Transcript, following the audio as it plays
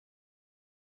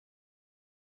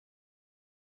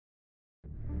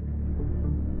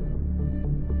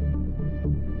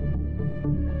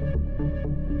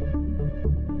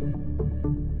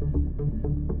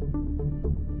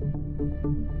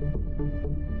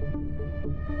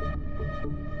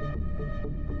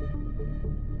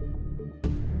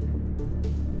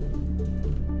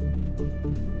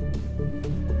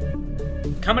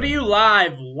Coming to you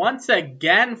live once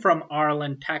again from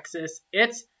Arlen, Texas.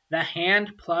 It's the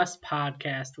Hand Plus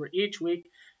podcast, where each week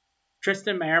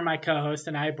Tristan Mayer, my co-host,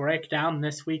 and I break down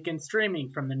this week in streaming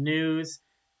from the news,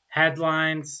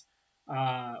 headlines,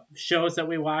 shows that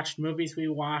we watched, movies we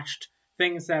watched,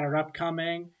 things that are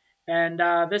upcoming. And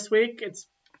this week,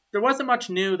 there wasn't much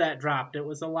new that dropped. It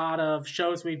was a lot of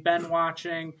shows we've been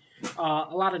watching. A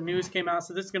lot of news came out,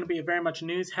 so this is going to be a very much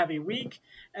news-heavy week.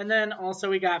 And then also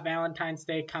we got Valentine's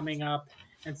Day coming up,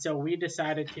 and so we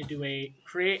decided to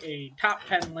create a top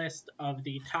 10 list of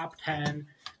the top 10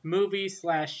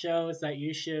 movies/shows that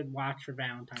you should watch for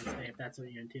Valentine's Day, if that's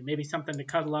what you're into. Maybe something to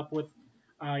cuddle up with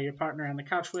your partner on the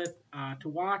couch with to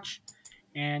watch,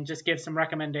 and just give some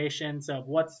recommendations of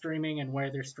what's streaming and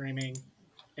where they're streaming.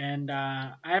 And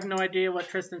I have no idea what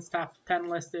Tristan's top 10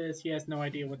 list is. He has no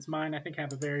idea what's mine. I think I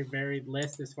have a very varied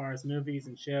list as far as movies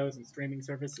and shows and streaming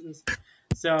services.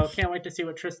 So can't wait to see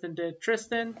what Tristan did.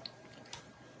 Tristan,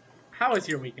 how is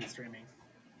your week in streaming?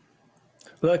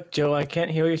 Look, Joe, I can't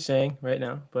hear what you're saying right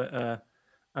now, but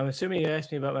I'm assuming you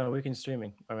asked me about my week in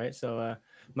streaming. All right, so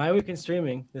my week in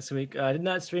streaming this week, I did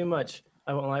not stream much.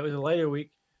 I won't lie, it was a lighter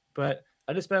week, but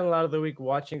I just spent a lot of the week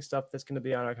watching stuff that's going to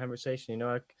be on our conversation.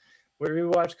 We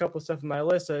rewatched a couple of stuff on my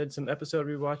list. I did some episode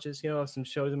rewatches, some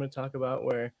shows I'm going to talk about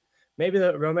where maybe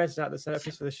the romance is not the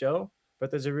centerpiece for the show, but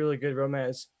there's a really good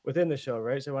romance within the show,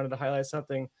 right? So I wanted to highlight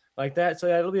something like that. So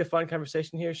yeah, it'll be a fun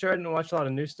conversation here. Sure, I didn't watch a lot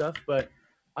of new stuff, but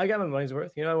I got my money's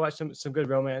worth. I watched some good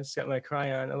romance, got my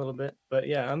cry on a little bit. But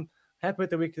yeah, I'm happy with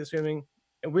the week in streaming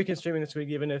this week,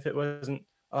 even if it wasn't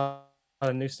a lot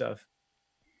of new stuff.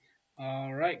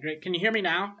 All right, great. Can you hear me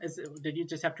now? Did you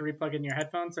just have to replug in your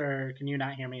headphones, or can you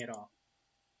not hear me at all?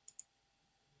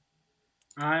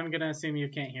 I'm going to assume you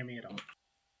can't hear me at all.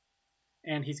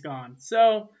 And he's gone.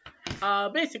 So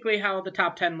basically how the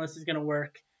top 10 list is going to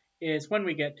work is when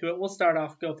we get to it, we'll start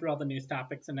off, go through all the news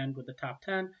topics, and end with the top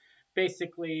 10.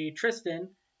 Basically, Tristan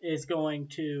is going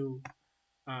to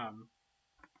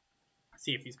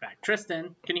see if he's back.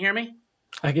 Tristan, can you hear me?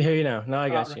 I can hear you now. I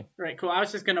got you. Right, cool. I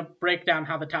was just going to break down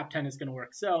how the top 10 is going to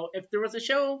work. So if there was a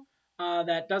show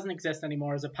that doesn't exist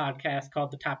anymore as a podcast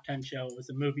called The Top 10 Show, it was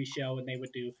a movie show, and they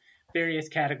would do various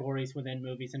categories within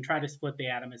movies and try to split the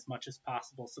atom as much as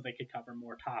possible so they could cover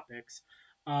more topics.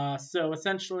 So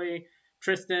essentially,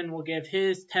 Tristan will give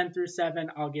his 10 through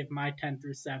 7. I'll give my 10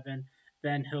 through 7.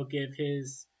 Then he'll give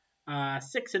his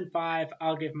 6 and 5.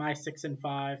 I'll give my 6 and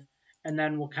 5. And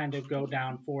then we'll kind of go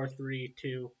down 4, 3,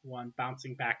 2, 1,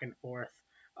 bouncing back and forth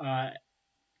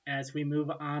as we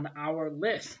move on our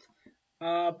list.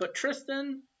 But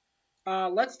Tristan,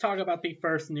 let's talk about the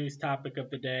first news topic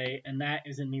of the day, and that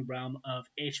is in the realm of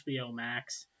HBO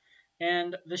Max.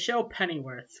 And the show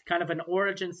Pennyworth, kind of an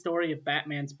origin story of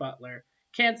Batman's butler,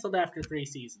 canceled after 3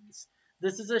 seasons.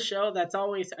 This is a show that's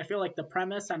always, I feel like the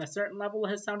premise on a certain level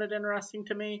has sounded interesting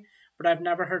to me, but I've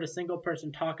never heard a single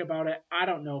person talk about it. I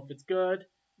don't know if it's good,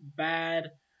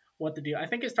 bad, what to do. I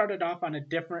think it started off on a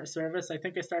different service. I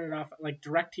think it started off like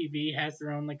DirecTV has their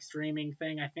own like streaming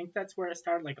thing. I think that's where it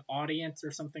started, like Audience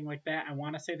or something like that. I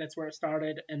want to say that's where it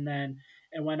started, and then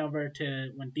it went over to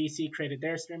when DC created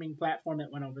their streaming platform.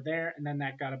 It went over there, and then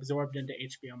that got absorbed into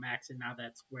HBO Max, and now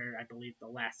that's where I believe the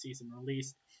last season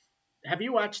released. Have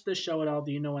you watched this show at all?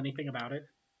 Do you know anything about it?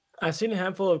 I've seen a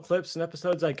handful of clips and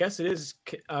episodes. I guess it is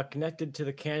connected to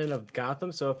the canon of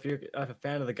Gotham. So if you're a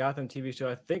fan of the Gotham TV show,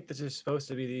 I think this is supposed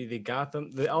to be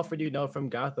the Alfred you know from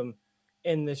Gotham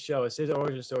in this show. It's his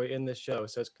origin story in this show.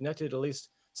 So it's connected at least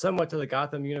somewhat to the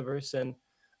Gotham universe. And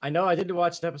I know I did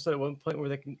watch an episode at one point where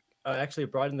they actually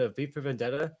brought in the V for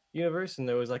Vendetta universe, and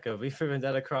there was like a V for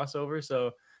Vendetta crossover.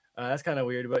 So that's kind of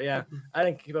weird. But yeah, I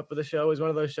didn't keep up with the show. It was one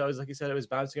of those shows, like you said, it was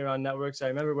bouncing around networks. I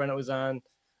remember when it was on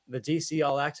the DC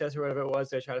All Access or whatever it was,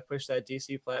 they tried to push that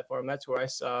DC platform. That's where I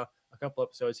saw a couple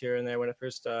episodes here and there when it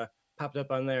first popped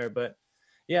up on there. But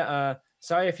yeah,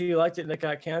 sorry if you liked it and it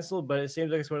got canceled, but it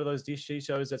seems like it's one of those DC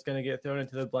shows that's going to get thrown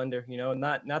into the blender.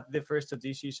 Not the first of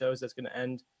DC shows that's going to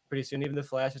end pretty soon. Even The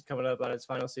Flash is coming up on its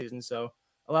final season. So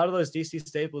a lot of those DC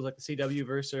staples like the CW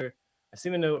verse are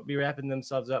seeming to be wrapping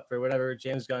themselves up for whatever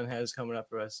James Gunn has coming up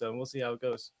for us. So we'll see how it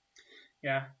goes.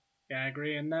 Yeah, I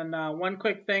agree. And then one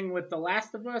quick thing with The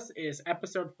Last of Us is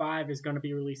episode 5 is going to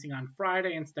be releasing on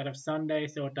Friday instead of Sunday,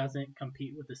 so it doesn't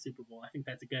compete with the Super Bowl. I think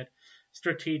that's a good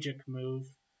strategic move.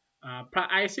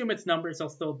 I assume its numbers will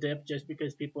still dip just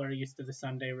because people are used to the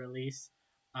Sunday release.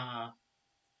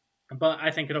 But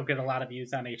I think it'll get a lot of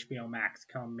views on HBO Max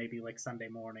come maybe like Sunday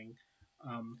morning.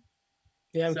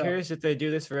 Yeah, I'm curious if they do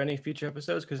this for any future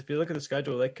episodes, because if you look at the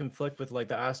schedule, they conflict with like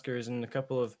the Oscars and a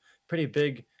couple of pretty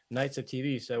big nights of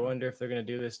TV. So I wonder if they're going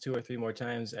to do this 2 or 3 more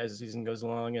times as the season goes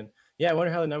along. And yeah, I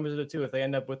wonder how the numbers will do too. If they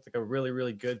end up with like a really,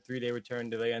 really good 3-day return,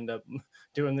 do they end up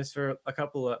doing this for a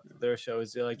couple of their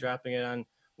shows? They're like dropping it on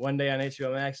one day on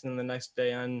HBO Max and then the next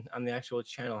day on the actual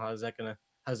channel. How's that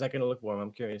gonna look for them?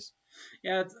 I'm curious.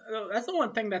 Yeah, that's the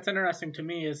one thing that's interesting to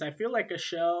me is I feel like a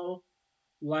show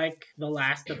like The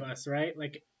Last of Us, right?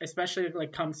 Like especially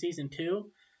like come season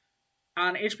 2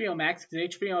 on HBO Max,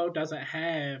 because HBO doesn't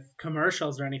have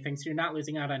commercials or anything, so you're not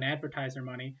losing out on advertiser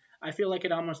money. I feel like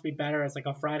it'd almost be better as like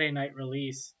a Friday night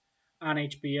release on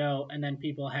HBO, and then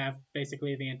people have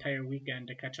basically the entire weekend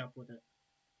to catch up with it.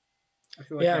 I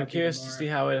feel like Yeah, I'm that'd be the curious to more. see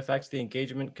how it affects the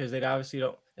engagement because they obviously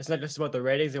don't. It's not just about the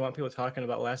ratings; they want people talking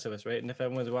about Last of Us, right? And if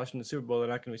everyone's watching the Super Bowl, they're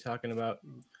not going to be talking about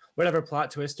whatever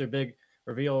plot twist or big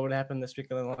reveal would happen this week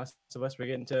on The Last of Us. We're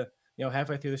getting to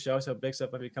halfway through the show, so big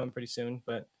stuff might be coming pretty soon.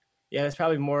 But yeah, it's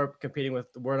probably more competing with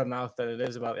word of mouth than it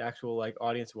is about the actual like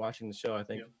audience watching the show, I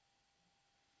think.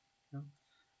 Yeah.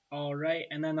 All right,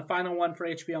 and then the final one for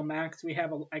HBO Max, we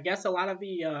have I guess a lot of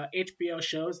the HBO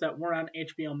shows that were on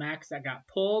HBO Max that got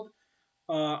pulled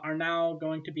are now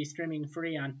going to be streaming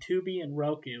free on Tubi and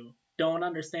Roku. Don't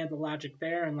understand the logic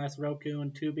there unless Roku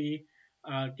and Tubi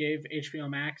gave HBO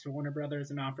Max or Warner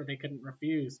Brothers an offer they couldn't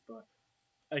refuse. But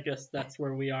I guess that's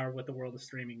where we are with the world of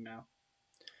streaming now.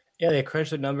 Yeah, they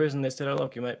crunched the numbers and they said, "Oh,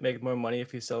 look, you might make more money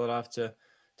if you sell it off to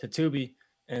Tubi,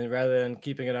 and rather than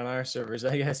keeping it on our servers."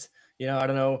 I guess I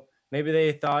don't know. Maybe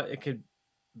they thought it could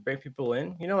bring people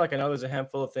in. Like I know there's a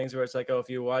handful of things where it's like, oh, if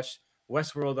you watch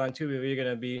Westworld on Tubi, you're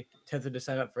gonna be tempted to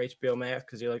sign up for HBO Max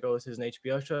because you're like, oh, this is an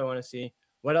HBO show. I want to see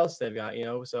what else they've got.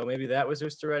 So maybe that was their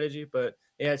strategy. But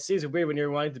yeah, it seems weird when you're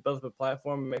wanting to build up a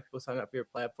platform and make people sign up for your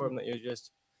platform that you're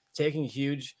just taking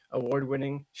huge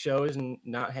award-winning shows and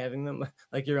not having them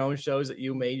like your own shows that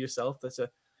you made yourself. That's a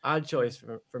odd choice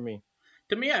for me.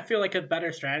 To me, I feel like a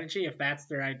better strategy, if that's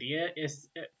their idea, is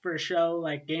for a show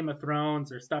like Game of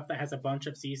Thrones or stuff that has a bunch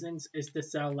of seasons, is to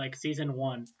sell like season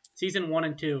 1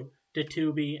 and 2 to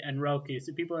Tubi and Roku.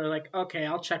 So people are like, okay,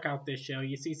 I'll check out this show.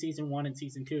 You see season 1 and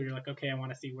season 2, you're like, okay, I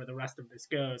want to see where the rest of this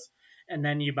goes, and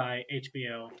then you buy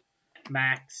HBO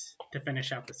Max to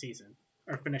finish out the season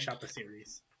or finish out the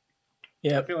series.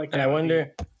 Yeah, I feel like and I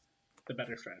wonder the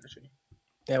better strategy.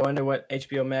 Yeah, I wonder what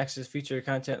HBO Max's future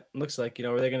content looks like.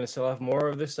 Are they going to sell off more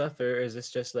of this stuff, or is this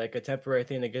just like a temporary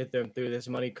thing to get them through this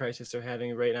money crisis they're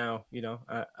having right now?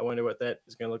 I wonder what that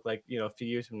is going to look like, a few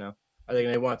years from now. Are they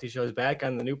going to want these shows back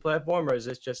on the new platform, or is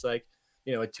this just like, a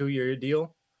 2-year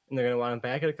deal, and they're going to want them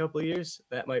back in a couple of years?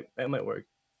 That might work.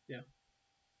 Yeah.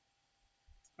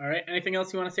 All right. Anything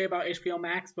else you want to say about HBO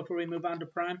Max before we move on to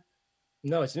Prime?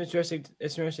 No, it's an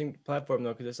interesting platform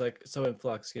though, because it's like so in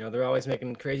flux. They're always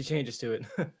making crazy changes to it.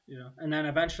 Yeah, and then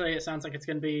eventually it sounds like it's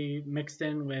going to be mixed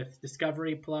in with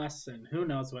Discovery Plus, and who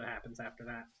knows what happens after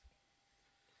that.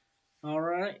 All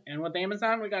right, and with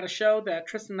Amazon, we got a show that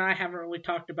Tristan and I haven't really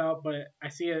talked about, but I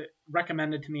see it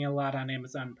recommended to me a lot on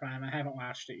Amazon Prime. I haven't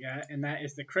watched it yet, and that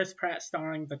is the Chris Pratt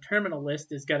starring The Terminal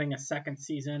List is getting a second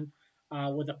season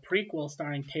with a prequel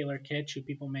starring Taylor Kitsch, who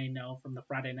people may know from the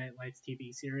Friday Night Lights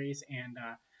TV series and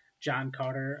John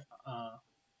Carter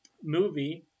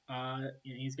movie.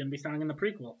 He's going to be starring in the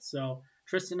prequel. So,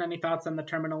 Tristan, any thoughts on The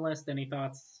Terminal List? Any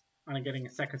thoughts on it getting a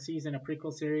second season, a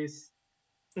prequel series?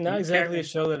 Not exactly a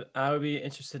show that I would be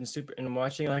interested in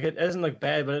watching. Like it doesn't look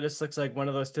bad, but it just looks like one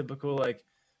of those typical like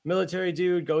military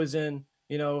dude goes in,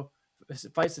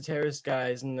 fights the terrorist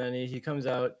guys, and then he comes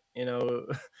out.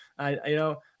 I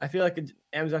feel like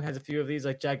Amazon has a few of these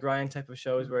like Jack Ryan type of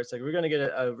shows where it's like we're gonna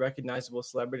get a recognizable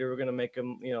celebrity, we're gonna make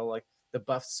him like the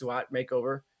buff SWAT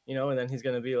makeover, and then he's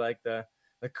gonna be like the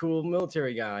cool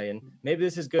military guy, and maybe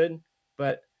this is good,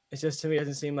 but it's just to me it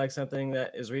doesn't seem like something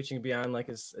that is reaching beyond like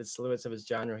its limits of its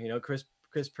genre.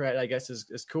 Chris Pratt I guess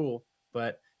is cool,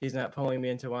 but he's not pulling me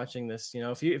into watching this.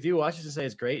 If you watch it and say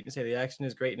it's great and say the action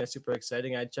is great and it's super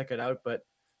exciting, I'd check it out. But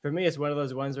for me, it's one of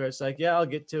those ones where it's like, yeah, I'll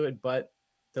get to it, but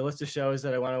the list of shows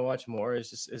that I want to watch more is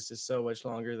just so much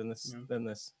longer than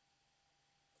this.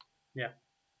 Yeah,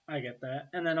 I get that.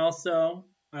 And then also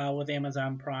with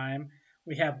Amazon Prime,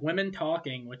 we have Women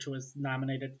Talking, which was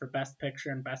nominated for Best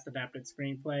Picture and Best Adapted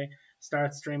Screenplay,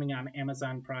 starts streaming on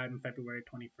Amazon Prime February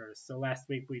 21st. So last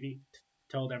week we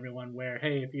told everyone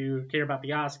hey, if you care about the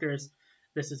Oscars,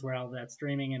 this is where all that's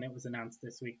streaming, and it was announced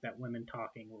this week that Women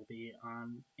Talking will be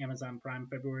on Amazon Prime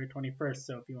February 21st.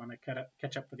 So if you want to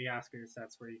catch up for the Oscars,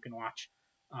 that's where you can watch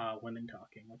Women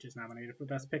Talking, which is nominated for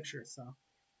Best Picture. So.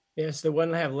 Yeah, it's the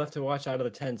one I have left to watch out of the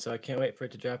 10, so I can't wait for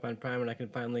it to drop on Prime and I can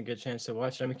finally get a chance to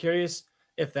watch it. I'm curious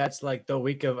if that's like the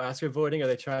week of Oscar voting. Are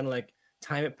they trying to like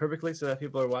time it perfectly so that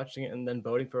people are watching it and then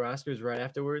voting for Oscars right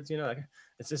afterwards. Like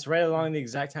it's just right along the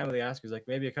exact time of the Oscars, like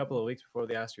maybe a couple of weeks before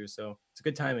the Oscars. So it's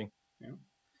good timing. Yeah.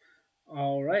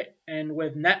 All right, and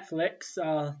with Netflix,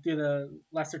 I'll do the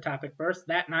lesser topic first.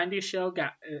 That '90s show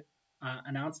got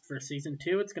announced for season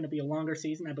 2. It's going to be a longer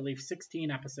season, I believe,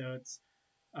 16 episodes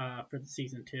for the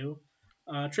season 2.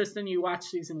 Tristan, you watched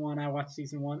season 1. I watched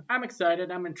season 1. I'm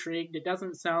excited. I'm intrigued. It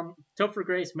doesn't sound. Topher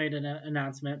Grace made an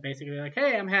announcement, basically like,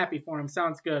 "Hey, I'm happy for him.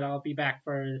 Sounds good. I'll be back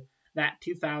for that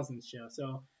 2000s show."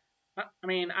 So I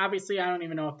mean, obviously, I don't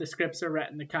even know if the scripts are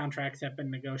written, the contracts have been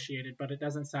negotiated, but it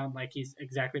doesn't sound like he's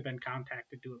exactly been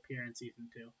contacted to appear in season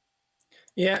 2.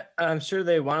 Yeah, I'm sure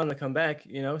they want him to come back,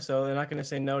 so they're not going to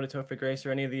say no to Topher Grace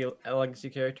or any of the legacy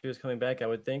characters coming back, I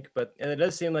would think. But it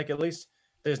does seem like at least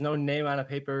there's no name on a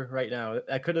paper right now.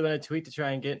 That could have been a tweet to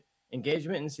try and get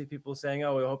engagement and see people saying,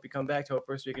 "Oh, we hope you come back,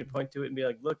 Topher," so you can point to it and be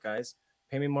like, "Look, guys,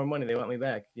 pay me more money. They want me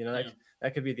back."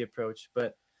 That could be the approach.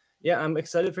 But yeah, I'm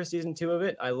excited for season 2 of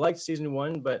it. I liked season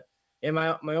 1, but yeah,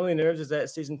 my only nerves is that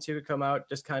season 2 could come out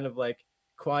just kind of like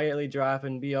quietly drop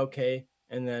and be okay,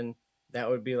 and then that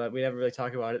would be like we never really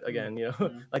talk about it again.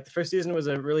 Like the first season was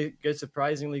a really good,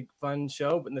 surprisingly fun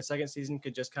show, but the second season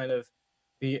could just kind of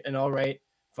be an all right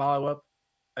follow-up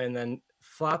and then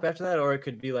flop after that, or it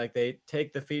could be like they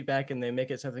take the feedback and they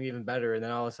make it something even better, and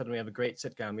then all of a sudden we have a great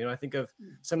sitcom. I think of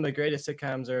some of the greatest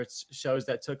sitcoms are shows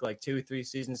that took like 2-3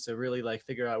 seasons to really like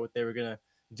figure out what they were gonna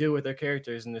do with their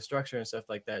characters and the structure and stuff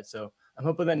like that. So I'm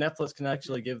hoping that Netflix can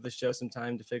actually give the show some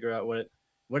time to figure out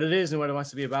what it is and what it wants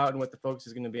to be about and what the focus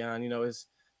is going to be on.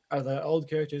 Are the old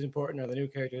characters important? Are the new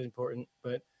characters important?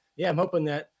 But yeah, I'm hoping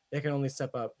that they can only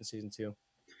step up in season 2.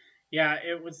 Yeah,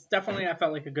 it was definitely, I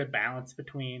felt like a good balance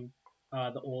between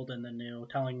the old and the new,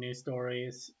 telling new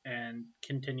stories and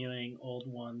continuing old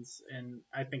ones. And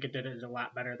I think it did it a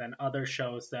lot better than other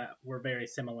shows that were very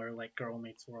similar, like Girl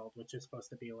Meets World, which is supposed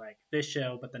to be like this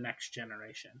show, but the next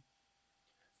generation.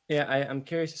 Yeah, I'm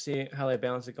curious to see how they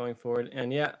balance it going forward.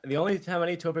 And yeah, the only time I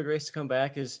need Topher Grace to come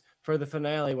back is for the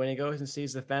finale when he goes and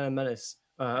sees the Phantom Menace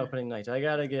opening night. I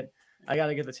gotta get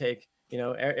the take.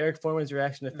 Eric Foreman's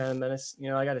reaction to Phantom Menace.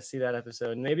 I got to see that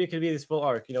episode. And maybe it could be this full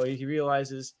arc. He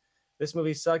realizes this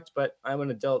movie sucked, but I'm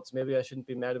an adult, so maybe I shouldn't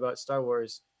be mad about Star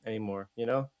Wars anymore.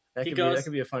 That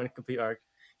could be a fun complete arc.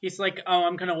 He's like, "Oh,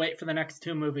 I'm gonna wait for the next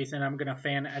 2 movies, and I'm gonna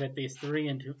fan edit these 3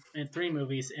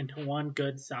 movies into one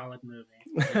good solid movie."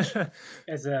 Which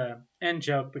is a end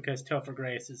joke because Topher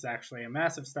Grace is actually a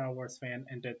massive Star Wars fan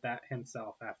and did that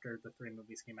himself after the 3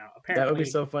 movies came out. Apparently, that would be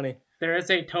so funny. There is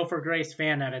a Topher Grace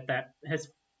fan edit that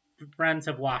his friends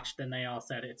have watched, and they all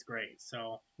said it's great.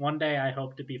 So one day I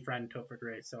hope to befriend Topher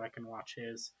Grace so I can watch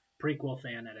his prequel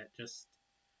fan edit just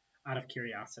out of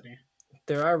curiosity.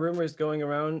 There are rumors going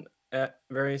around at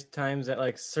various times that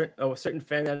like certain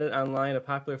fan edit online, a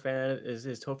popular fan edit is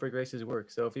Topher Grace's work.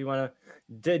 So if you want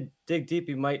to dig deep,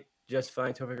 you might just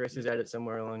find Topher Grace's edit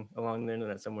somewhere along the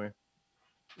internet somewhere.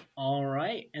 All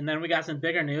right, and then we got some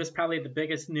bigger news. Probably the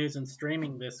biggest news in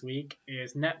streaming this week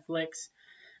is Netflix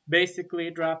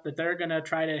basically dropped that they're gonna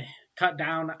try to cut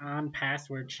down on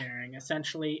password sharing.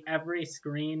 Essentially, every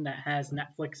screen that has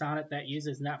Netflix on it that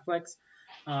uses Netflix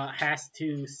has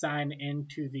to sign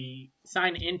into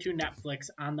Netflix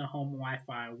on the home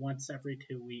Wi-Fi once every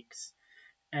 2 weeks,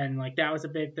 and like that was a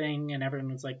big thing, and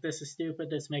everyone was like, "This is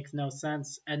stupid. This makes no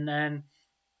sense." And then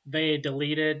they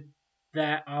deleted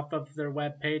that off of their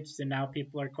webpage, so now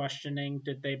people are questioning: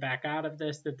 did they back out of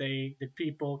this? Did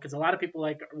people? Because a lot of people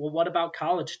like, well, what about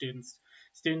college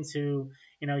students who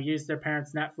use their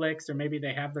parents' Netflix, or maybe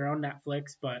they have their own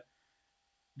Netflix, but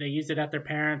they use it at their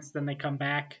parents', then they come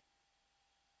back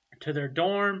to their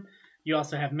dorm. You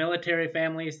also have military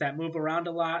families that move around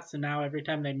a lot, so now every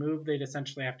time they move, they'd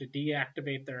essentially have to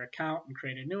deactivate their account and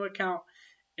create a new account.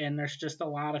 And there's just a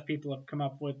lot of people have come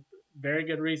up with very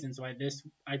good reasons why this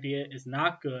idea is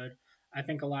not good. I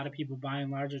think a lot of people, by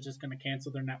and large, are just going to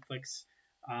cancel their Netflix.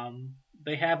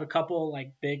 They have a couple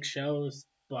like big shows,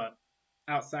 but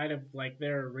outside of like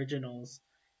their originals,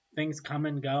 things come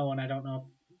and go, and I don't know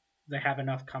if they have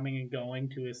enough coming and going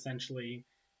to essentially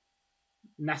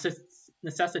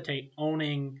necessitate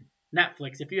owning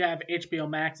Netflix. If you have HBO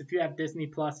Max, if you have Disney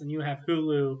Plus, and you have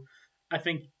Hulu, I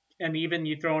think, and even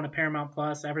you throw in a Paramount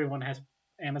Plus, everyone has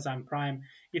Amazon Prime.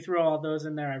 You throw all those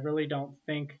in there, I really don't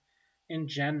think, in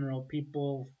general,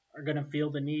 people are going to feel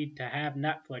the need to have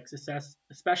Netflix,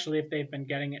 especially if they've been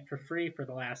getting it for free for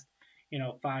the last,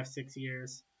 5-6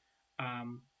 years.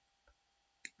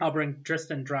 I'll bring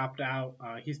Tristan dropped out.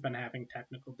 He's been having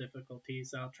technical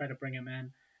difficulties. I'll try to bring him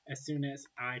in as soon as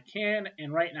I can.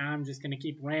 And right now, I'm just going to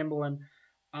keep rambling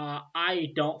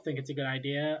I don't think it's a good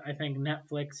idea. I think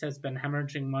Netflix has been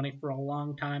hemorrhaging money for a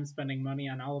long time, spending money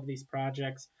on all of these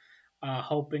projects,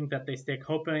 hoping that they stick,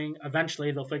 hoping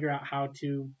eventually they'll figure out how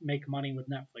to make money with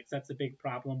Netflix. That's a big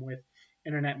problem with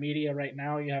internet media right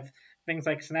now. You have things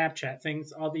like Snapchat,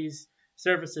 all these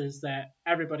services that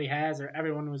everybody has or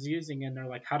everyone was using, and they're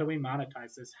like, how do we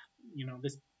monetize this?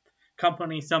 This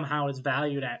company somehow is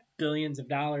valued at billions of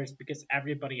dollars because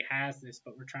everybody has this,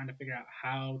 but we're trying to figure out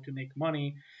how to make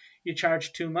money. You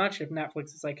charge too much. If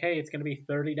Netflix is like, hey, it's going to be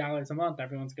 $30 a month,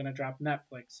 everyone's going to drop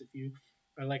Netflix. If you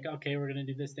are like, okay, we're going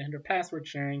to do this to hinder password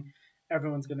sharing,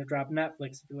 everyone's going to drop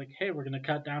Netflix. If you're like, hey, we're going to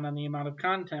cut down on the amount of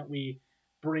content we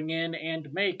bring in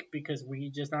and make because we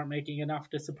just aren't making enough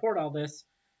to support all this,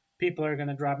 people are going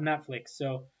to drop Netflix.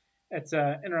 So it's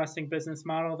an interesting business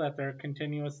model that they're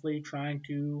continuously trying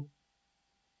to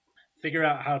figure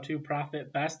out how to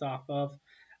profit best off of.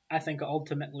 I think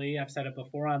ultimately, I've said it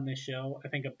before on this show, I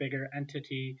think a bigger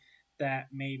entity that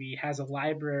maybe has a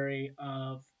library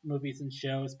of movies and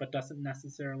shows but doesn't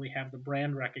necessarily have the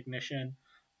brand recognition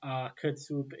could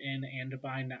swoop in and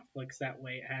buy Netflix. That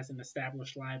way it has an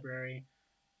established library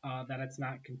that it's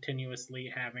not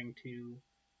continuously having to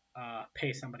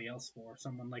pay somebody else for.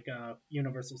 Someone like a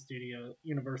Universal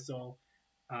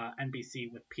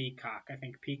NBC with Peacock. I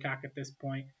think Peacock at this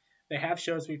point, they have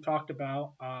shows we've talked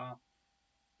about,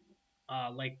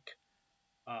 like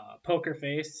Poker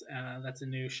Face. That's a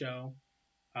new show.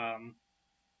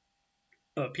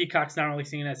 But Peacock's not really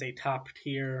seen as a top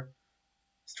tier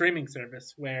streaming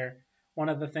service, where one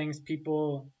of the things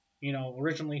people,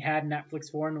 originally had Netflix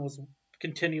for and was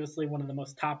continuously one of the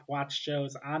most top watched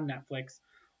shows on Netflix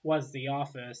was The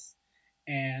Office.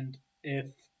 And if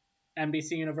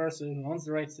NBC Universal, who owns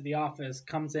the rights to The Office,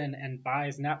 comes in and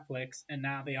buys Netflix, and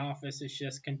now The Office is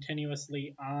just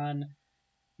continuously on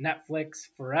Netflix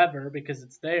forever because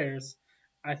it's theirs,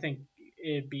 I think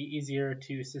it'd be easier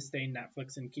to sustain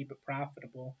Netflix and keep it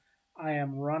profitable. I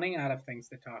am running out of things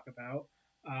to talk about.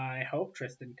 I hope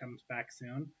Tristan comes back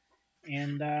soon.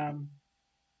 And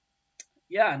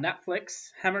yeah, Netflix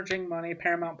hemorrhaging money.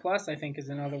 Paramount Plus, I think, is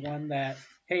another one that,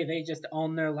 hey, they just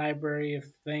own their library of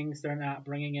things. They're not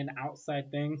bringing in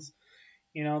outside things.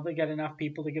 They get enough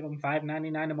people to give them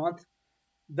 $5.99 a month.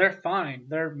 They're fine.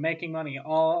 They're making money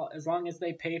all as long as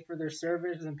they pay for their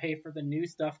servers and pay for the new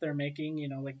stuff they're making.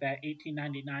 Like that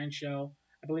 1899 show,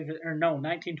 I believe, or no,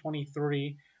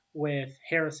 1923 with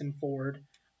Harrison Ford.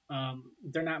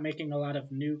 They're not making a lot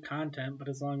of new content, but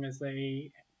as long as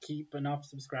they keep enough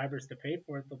subscribers to pay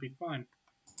for it, they'll be fine.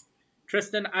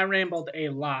 Tristan, I rambled a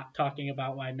lot talking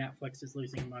about why Netflix is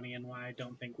losing money and why I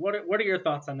don't think. What are your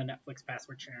thoughts on the Netflix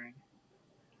password sharing?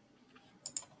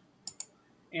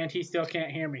 And he still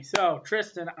can't hear me. So,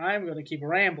 Tristan, I'm going to keep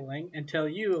rambling until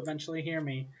you eventually hear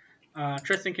me.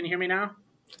 Tristan, can you hear me now?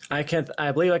 I can't.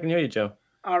 I believe I can hear you, Joe.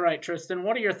 All right, Tristan,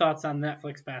 what are your thoughts on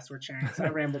Netflix password sharing? I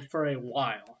rambled for a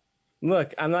while.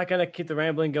 Look, I'm not going to keep the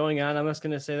rambling going on. I'm just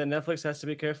going to say that Netflix has to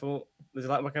be careful. There's a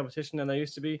lot more competition than there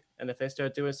used to be. And if they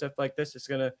start doing stuff like this, it's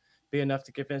going to be enough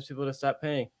to convince people to stop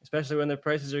paying, especially when their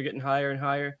prices are getting higher and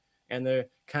higher and their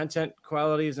content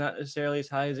quality is not necessarily as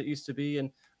high as it used to be. And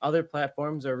other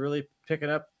platforms are really picking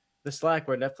up the slack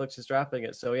where Netflix is dropping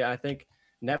it. So, yeah, I think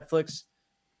Netflix,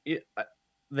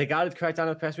 they got to crack down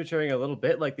on password sharing a little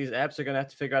bit. Like, these apps are going to have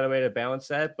to figure out a way to balance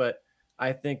that. But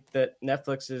I think that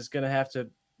Netflix is going to have to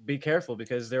be careful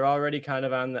because they're already kind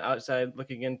of on the outside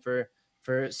looking in for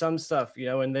some stuff,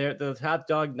 and they're the top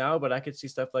dog now, but I could see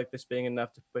stuff like this being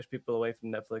enough to push people away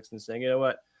from Netflix and saying, you know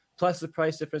what, plus the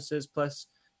price differences, plus,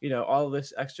 all of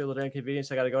this extra little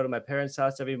inconvenience. I got to go to my parents'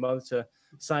 house every month to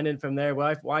sign in from their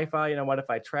Wi-Fi. What if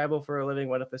I travel for a living?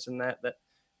 What if this and that?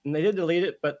 And they did delete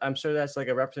it, but I'm sure that's like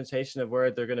a representation of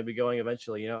where they're going to be going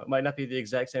eventually. It might not be the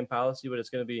exact same policy, but it's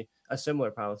going to be a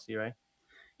similar policy, right?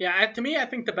 Yeah, to me, I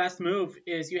think the best move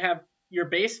is you have your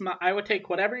base. I would take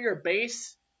whatever your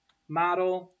base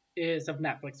model is of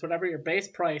Netflix, whatever your base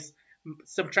price,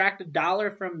 subtract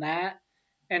 $1 from that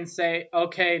and say,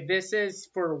 okay, this is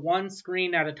for one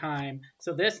screen at a time.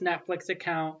 So this Netflix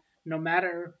account, no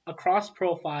matter across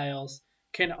profiles,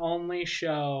 can only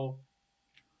show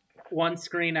one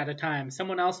screen at a time.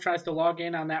 Someone else tries to log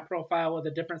in on that profile with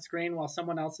a different screen while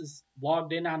someone else is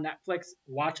logged in on Netflix,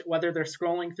 watch whether they're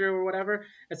scrolling through or whatever.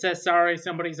 It says, sorry,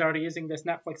 somebody's already using this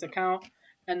Netflix account.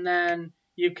 And then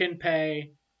you can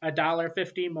pay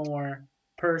 $1.50 more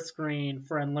per screen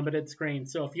for unlimited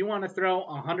screens. So if you want to throw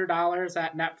 $100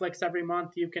 at Netflix every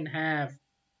month, you can have,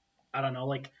 I don't know,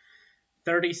 like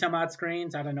 30 some odd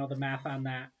screens. I don't know the math on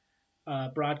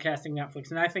that, broadcasting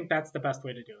Netflix. And I think that's the best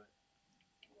way to do it.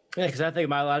 Yeah, because I think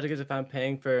my logic is if I'm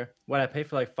paying for what I pay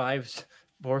for like five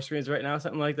 4 screens right now,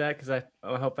 something like that, because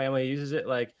my whole family uses it.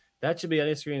 Like that should be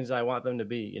any screens I want them to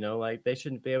be. Like they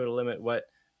shouldn't be able to limit what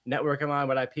network I'm on,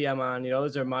 what IP I'm on.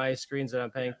 Those are my screens that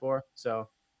I'm paying Yeah. for. So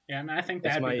Yeah, and I think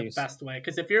that's that'd my be the use. best way.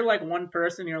 Because if you're like one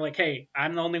person, you're like, hey,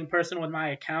 I'm the only person with my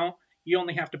account. You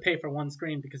only have to pay for one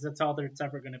screen because that's all that's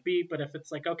ever going to be. But if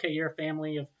it's like, okay, you're a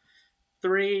family of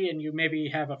three, and you maybe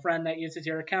have a friend that uses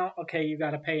your account, okay, you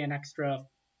got to pay an extra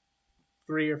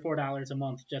 $3 or $4 a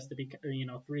month just to be,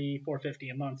 3, 450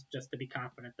 a month just to be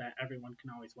confident that everyone can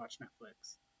always watch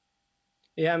Netflix.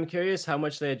 Yeah, I'm curious how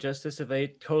much they adjust this if they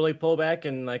totally pull back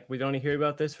and like we don't hear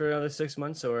about this for another 6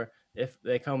 months, or if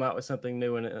they come out with something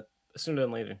new and sooner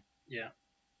than later. Yeah.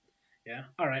 Yeah.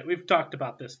 All right. We've talked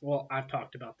about this. Well, I've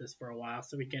talked about this for a while,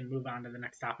 so we can move on to the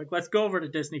next topic. Let's go over to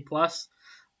Disney Plus.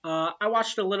 I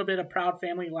watched a little bit of Proud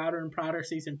Family, Louder and Prouder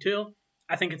season 2.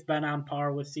 I think it's been on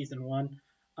par with season 1.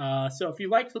 So if you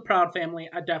like the Proud Family,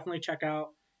 I definitely check out.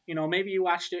 Maybe you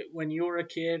watched it when you were a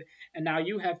kid, and now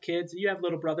you have kids. You have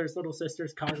little brothers, little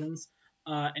sisters, cousins,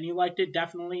 and you liked it.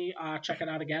 Definitely check it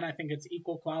out again. I think it's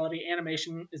equal quality.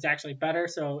 Animation is actually better,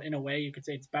 so in a way, you could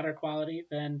say it's better quality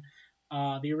than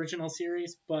the original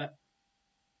series. But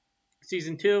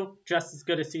season 2, just as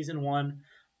good as season 1.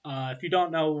 If you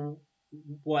don't know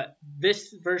what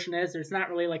this version is, there's not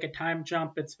really like a time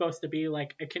jump. It's supposed to be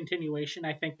like a continuation.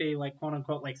 I think they like quote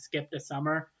unquote like skipped a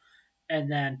summer, and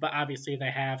then but obviously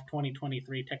they have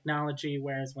 2023 technology,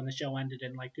 whereas when the show ended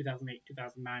in like 2008,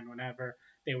 2009, whenever,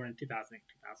 they were in 2008,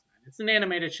 2009. It's an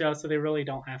animated show, so they really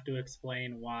don't have to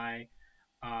explain why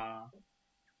uh,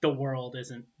 the world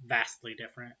isn't vastly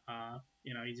different.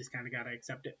 You just kind of got to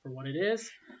accept it for what it is.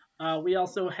 We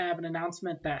also have an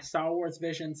announcement that Star Wars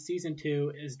Visions Season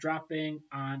 2 is dropping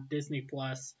on Disney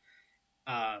Plus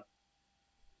uh,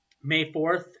 May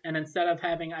 4th. And instead of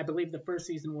having, I believe the first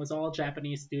season was all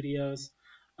Japanese studios,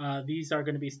 these are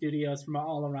going to be studios from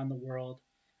all around the world.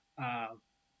 Uh,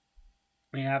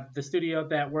 we have the studio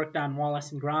that worked on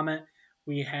Wallace and Gromit.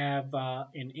 We have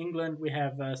in England, we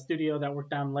have a studio that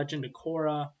worked on Legend of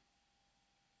Korra.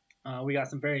 We got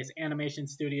some various animation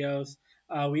studios.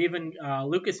 We even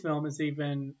Lucasfilm is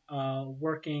even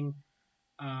working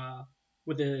uh,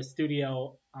 with a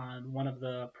studio on one of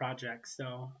the projects.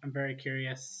 So I'm very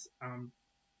curious.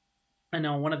 I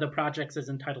know one of the projects is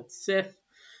entitled Sith.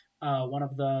 One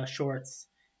of the shorts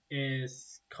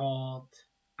is called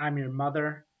I'm Your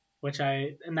Mother,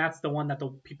 and that's the one that the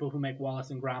people who make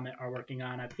Wallace and Gromit are working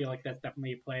on. I feel like that's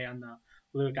definitely a play on the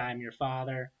Luke, I'm Your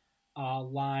Father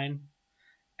line.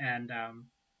 And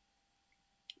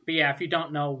but yeah, if you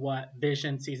don't know what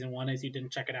Vision Season 1 is, you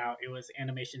didn't check it out. It was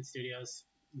Animation Studios,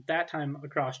 that time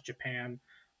across Japan,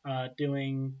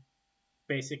 doing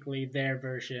basically their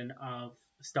version of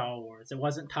Star Wars. It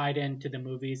wasn't tied into the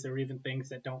movies. There were even things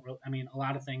that don't, a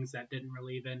lot of things that didn't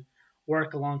really even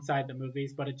work alongside the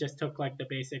movies, but it just took like the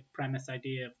basic premise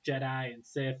idea of Jedi and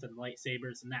Sith and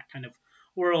lightsabers and that kind of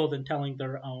world and telling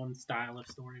their own style of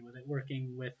story with it,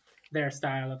 working with their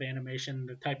style of animation,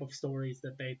 the type of stories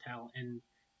that they tell, and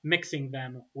mixing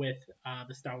them with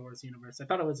the Star Wars universe. I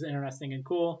thought it was interesting and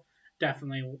cool.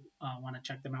 Definitely want to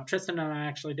check them out. Tristan and I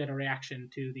actually did a reaction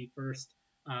to the first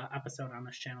episode on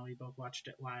this channel. We both watched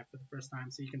it live for the first time,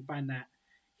 so you can find that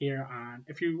here on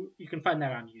if you can find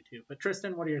that on YouTube. But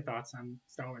Tristan, what are your thoughts on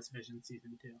Star Wars Vision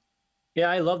Season 2? Yeah,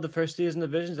 I loved the first season of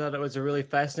Visions. I thought it was a really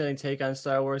fascinating take on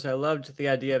Star Wars. I loved the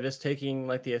idea of just taking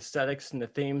like the aesthetics and the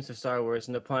themes of Star Wars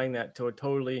and applying that to a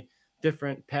totally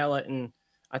different palette. And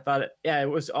I thought, it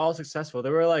was all successful.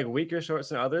 There were like weaker shorts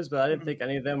than others, but I didn't think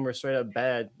any of them were straight up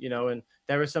bad, And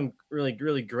there were some really,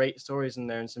 really great stories in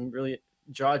there and some really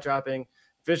jaw dropping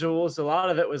visuals. A lot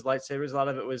of it was lightsabers, a lot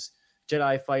of it was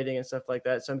Jedi fighting and stuff like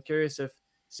that. So I'm curious if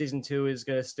season 2 is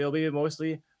going to still be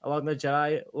mostly along the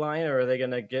Jedi line, or are they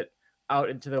going to get out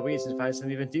into the weeds and find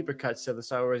some even deeper cuts of the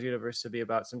Star Wars universe to be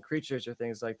about some creatures or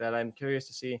things like that. I'm curious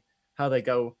to see how they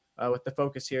go with the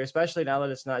focus here, especially now that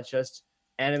it's not just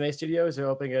anime studios. They're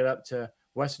opening it up to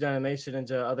Western animation and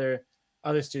to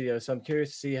other studios. So I'm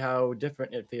curious to see how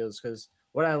different it feels, because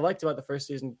what I liked about the first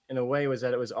season in a way was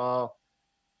that it was all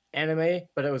anime,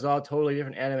 but it was all totally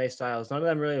different anime styles. None of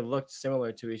them really looked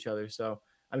similar to each other. So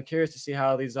I'm curious to see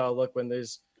how these all look when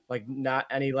there's like not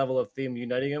any level of theme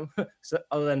uniting them, so,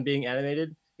 other than being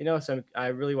animated. So I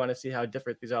really want to see how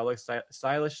different these all look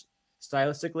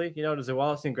stylistically. Does the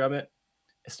Wallace and Gromit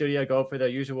studio go for the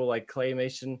usual like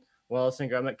claymation Wallace and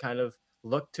Gromit kind of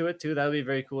look to it too? That would be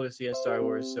very cool to see in Star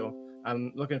Wars. So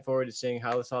I'm looking forward to seeing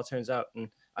how this all turns out, and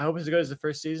I hope it's as good as the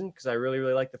first season, because I really,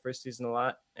 really like the first season a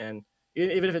lot. And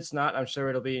even if it's not, I'm sure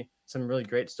it'll be some really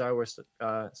great Star Wars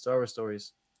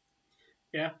stories.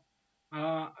 Yeah,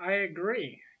 I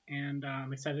agree. and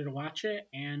I'm excited to watch it.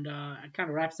 And it kind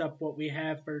of wraps up what we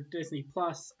have for Disney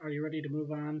Plus. Are you ready to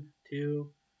move on to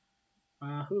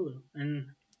Hulu? And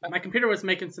my computer was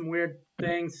making some weird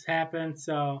things happen,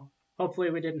 so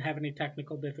hopefully we didn't have any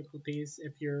technical difficulties.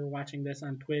 If you're watching this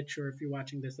on Twitch or if you're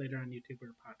watching this later on YouTube or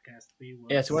podcast, we will.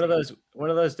 Yeah, it's one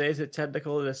of those days that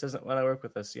technical just doesn't want to work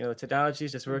with us. The technology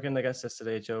is just working against us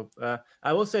today, Joe.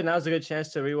 I will say now's a good chance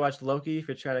to rewatch Loki if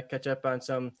you're trying to catch up on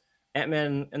some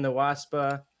Ant-Man and the Wasp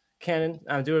canon.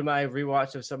 I'm doing my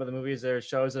rewatch of some of the movies or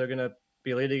shows that are gonna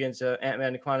be leading into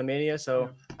Ant-Man and Quantumania. So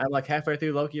I'm like halfway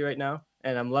through Loki right now,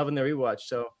 and I'm loving the rewatch.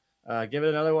 So give it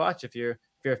another watch if you're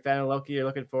a fan of Loki. You're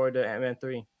looking forward to Ant-Man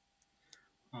 3.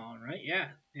 All right, yeah,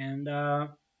 and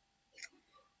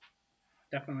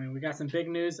definitely we got some big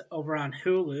news over on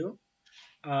Hulu.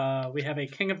 We have a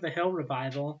King of the Hill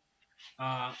revival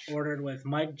ordered with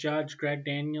Mike Judge, Greg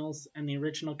Daniels, and the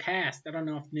original cast. I don't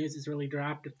know if news has really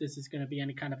dropped, if this is going to be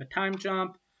any kind of a time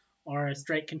jump or a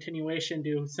straight continuation,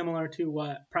 similar to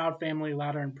what Proud Family,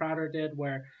 Louder and Prouder did,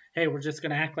 where, hey, we're just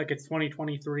going to act like it's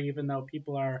 2023 even though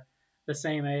people are the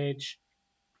same age.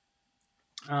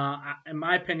 In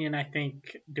my opinion, I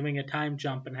think doing a time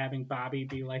jump and having Bobby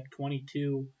be like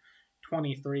 22,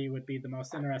 23 would be the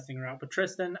most interesting route. But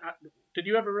Tristan, did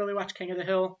you ever really watch King of the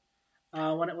Hill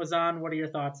when it was on? What are your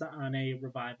thoughts on a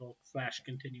revival /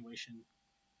 continuation?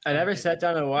 I never sat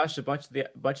down and watched a bunch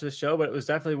of the show, but it was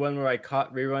definitely one where I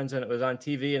caught reruns and it was on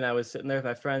TV and I was sitting there with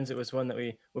my friends. It was one that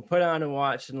we would put on and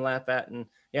watch and laugh at. And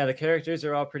yeah, the characters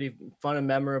are all pretty fun and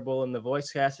memorable, and the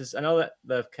voice cast is. I know that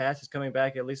the cast is coming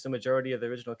back, at least the majority of the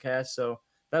original cast, so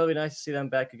that'll be nice to see them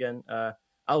back again.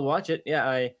 I'll watch it. Yeah,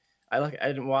 I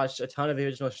didn't watch a ton of the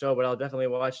original show, but I'll definitely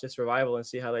watch this revival and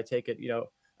see how they take it.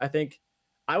 I think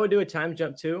I would do a time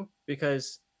jump too,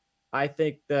 because I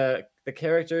think the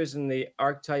characters and the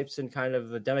archetypes and kind of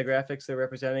the demographics they're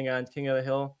representing on King of the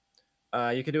Hill,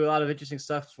 you could do a lot of interesting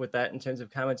stuff with that in terms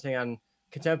of commenting on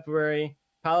contemporary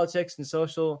politics and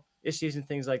social issues and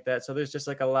things like that. So there's just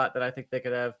like a lot that I think they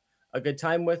could have a good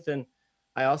time with. And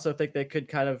I also think they could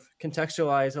kind of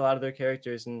contextualize a lot of their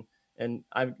characters. And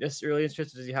I'm just really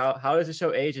interested to see how does the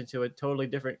show age into a totally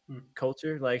different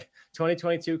culture? Like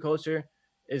 2022 culture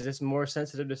is just more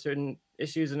sensitive to certain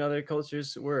issues than other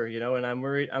cultures were, and I'm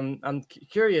worried. I'm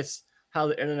curious how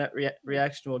the internet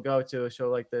reaction will go to a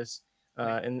show like this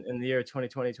in the year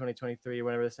 2020, 2023,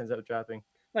 whenever this ends up dropping.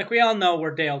 Like, we all know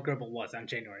where Dale Gribble was on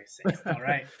January 6th, all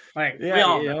right? Like, yeah, we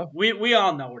all know. We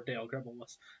all know where Dale Gribble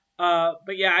was.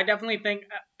 But yeah, I definitely think,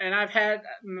 and I've had,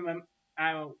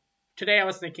 today I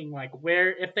was thinking, like,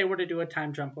 where, if they were to do a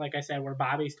time jump, like I said, where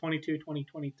Bobby's 22, 20,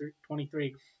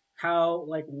 23, how,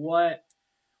 like, what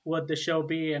would the show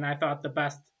be? And I thought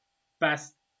the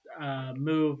best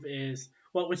move is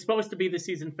what was supposed to be the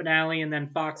season finale, and then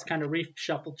Fox kind of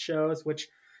reshuffled shows, which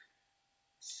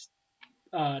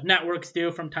networks do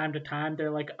from time to time.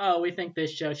 They're like, oh, we think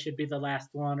this show should be the last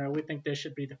one, or we think this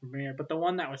should be the premiere. But the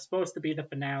one that was supposed to be the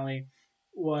finale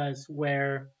was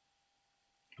where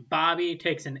Bobby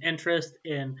takes an interest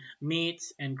in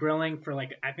meats and grilling for,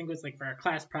 like, I think it was like for a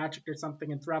class project or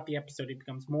something, and throughout the episode he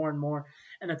becomes more and more,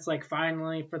 and it's like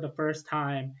finally for the first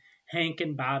time Hank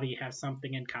and Bobby have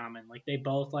something in common. Like, they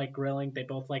both like grilling, they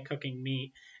both like cooking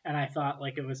meat, and I thought,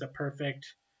 like, it was a perfect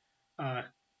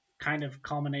kind of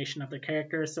culmination of the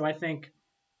characters. So I think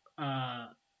how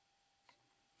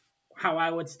I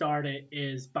would start it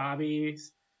is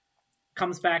Bobby's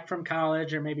comes back from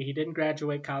college, or maybe he didn't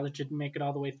graduate college, didn't make it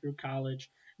all the way through college,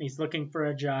 and he's looking for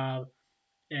a job,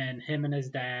 and him and his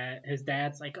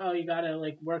dad's like, oh, you gotta,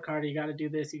 like, work harder, you gotta do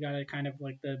this, you gotta, kind of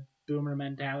like the boomer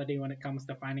mentality when it comes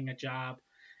to finding a job.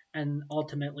 And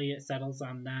ultimately it settles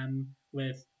on them,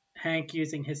 with Hank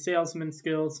using his salesman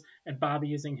skills and Bobby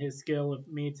using his skill of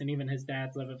meats, and even his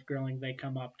dad's love of grilling. They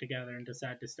come up together and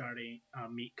decide to start a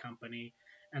meat company,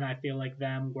 and I feel like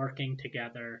them working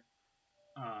together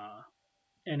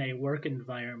in a work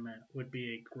environment would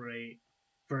be a great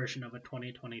version of a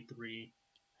 2023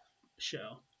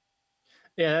 show.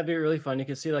 Yeah, that'd be really fun. You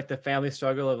can see like the family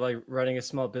struggle of like running a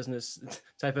small business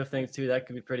type of thing too. That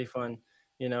could be pretty fun.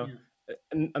 Yeah.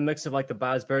 A mix of like the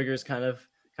Bob's Burgers kind of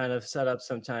set up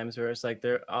sometimes, where it's like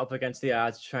they're up against the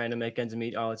odds trying to make ends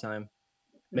meet all the time.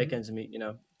 Make ends meet,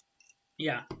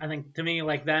 Yeah, I think to me,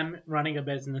 like, them running a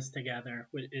business together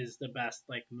is the best,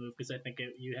 like, move, because I think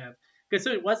because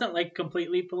it wasn't like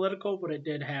completely political, but it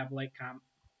did have like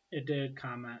it did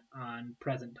comment on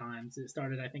present times. It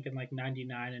started, I think, in like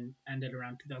 99 and ended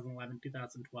around 2011,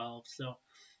 2012. So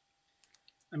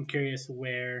I'm curious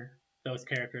where those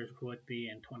characters would be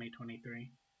in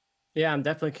 2023. Yeah, I'm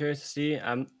definitely curious to see.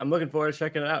 I'm looking forward to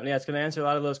checking it out. And yeah, it's going to answer a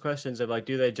lot of those questions of like,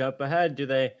 do they jump ahead? Do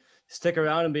they stick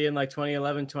around and be in like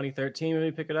 2011, 2013 when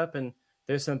we pick it up, and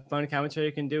there's some fun commentary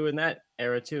you can do in that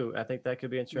era too. I think that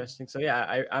could be interesting. So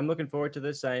yeah, I'm looking forward to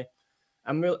this.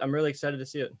 I'm really excited to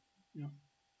see it. Yeah.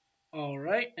 All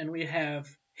right, and we have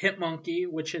Hitmonkey,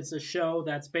 which is a show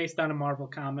that's based on a Marvel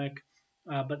comic,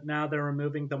 but now they're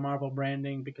removing the Marvel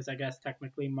branding because I guess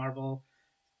technically Marvel,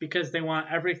 because they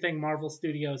want everything Marvel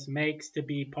Studios makes to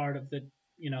be part of the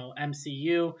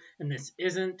MCU, and this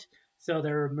isn't. So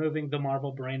they're removing the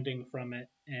Marvel branding from it.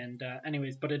 And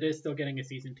anyways, but it is still getting a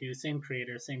season 2, same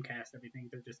creator, same cast, everything.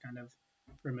 They're just kind of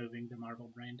removing the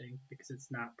Marvel branding because it's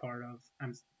not part of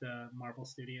the Marvel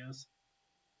Studios.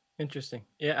 Interesting.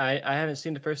 Yeah, I haven't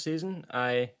seen the first season.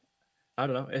 I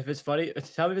don't know if it's funny.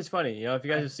 Tell me if it's funny. You know, if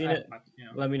you guys have seen it,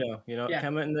 let me know. You know, Yeah.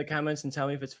 comment in the comments and tell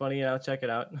me if it's funny, and I'll check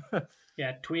it out.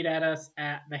 Yeah, tweet at us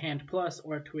at the Hand Plus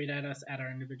or tweet at us at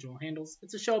our individual handles.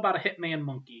 It's a show about a hitman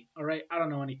monkey. All right, I don't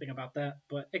know anything about that,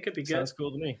 but it could be good. Sounds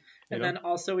cool to me. And then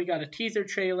also we got a teaser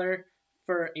trailer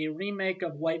for a remake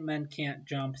of White Men Can't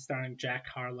Jump starring Jack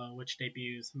Harlow, which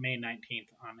debuts May 19th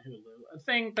on Hulu. A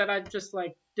thing that I just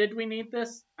like, did we need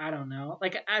this? I don't know.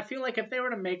 Like, I feel like if they were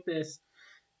to make this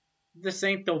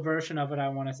ain't the version of it I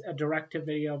want, a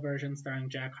direct-to-video version starring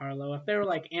Jack Harlow. If they were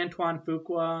like Antoine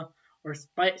Fuqua or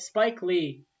Spike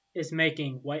Lee is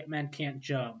making White Men Can't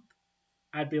Jump,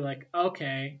 I'd be like,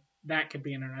 okay, that could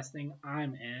be interesting.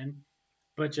 I'm in.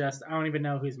 But just, I don't even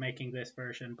know who's making this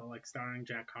version, but like starring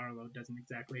Jack Harlow doesn't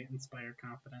exactly inspire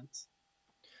confidence.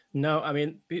 No, I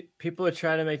mean, people are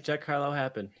trying to make Jack Harlow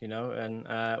happen, you know, and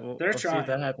we'll see if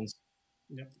that happens.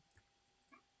 Yep.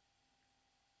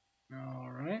 All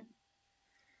right.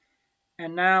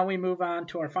 And now we move on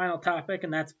to our final topic,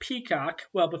 and that's Peacock.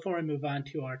 Well, before we move on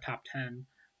to our top 10,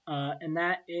 and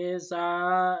that is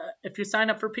if you sign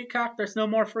up for Peacock, there's no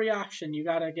more free option. You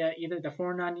got to get either the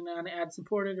 $4.99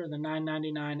 ad-supported or the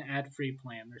 $9.99 ad-free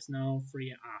plan. There's no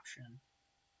free option.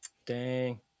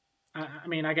 Dang. I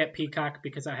mean, I get Peacock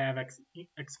because I have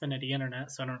Xfinity Internet,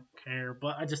 so I don't care.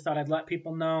 But I just thought I'd let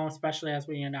people know, especially as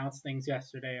we announced things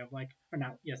yesterday of like, or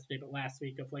not yesterday, but last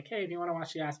week of like, hey, if you want to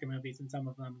watch the Oscar movies, and some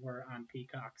of them were on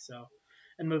Peacock. So,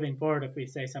 and moving forward, if we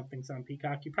say something's on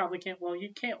Peacock, you probably can't. Well, you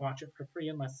can't watch it for free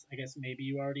unless I guess maybe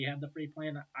you already have the free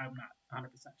plan. I'm not 100%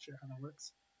 sure how that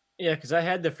works. Yeah, because I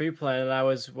had the free plan and I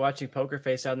was watching Poker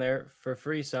Face on there for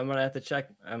free, so I'm gonna have to check.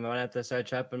 I'm gonna have to start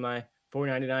chopping my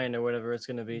 $4.99 or whatever it's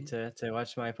gonna be to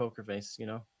watch my Poker Face. You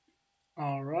know.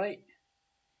 All right.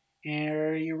 And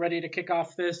are you ready to kick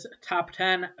off this top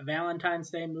 10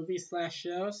 Valentine's Day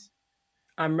movies/shows?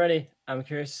 I'm ready. I'm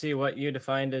curious to see what you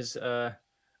defined as a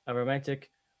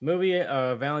romantic movie,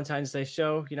 a Valentine's Day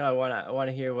show. You know, I want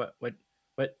to hear what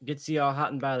gets you all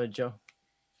hot and bothered, Joe.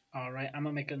 All right, I'm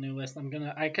gonna make a new list.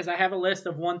 Because I have a list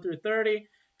of 1 through 30.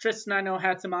 Tristan, I know,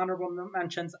 had some honorable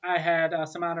mentions. I had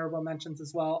some honorable mentions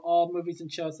as well. All movies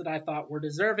and shows that I thought were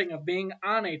deserving of being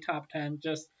on a top 10.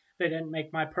 Just they didn't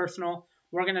make my personal.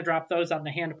 We're gonna drop those on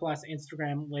the Hand Plus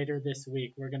Instagram later this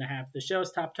week. We're gonna have the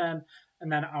show's top 10,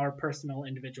 and then our personal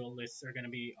individual lists are gonna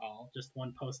be all just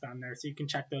one post on there, so you can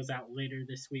check those out later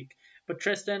this week. But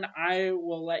Tristan, I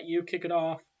will let you kick it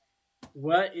off.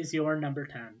 What is your number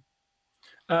 10?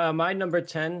 My number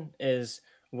 10 is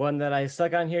one that I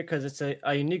stuck on here because it's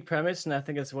a unique premise, and I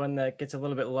think it's one that gets a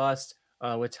little bit lost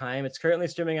with time. It's currently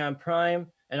streaming on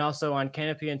Prime and also on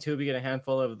Canopy and Tubi and a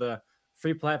handful of the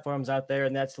free platforms out there,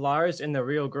 and that's Lars and the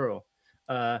Real Girl.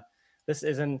 This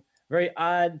is a very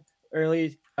odd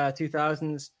early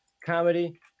 2000s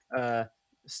comedy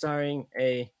starring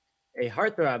a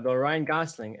heartthrob, Ryan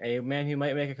Gosling, a man who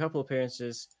might make a couple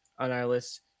appearances on our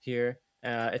list here.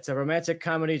 It's a romantic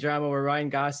comedy drama where Ryan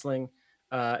Gosling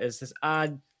is this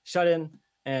odd shut-in,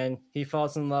 and he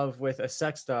falls in love with a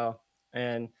sex doll.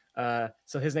 And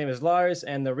so his name is Lars,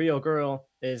 and the real girl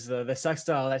is the sex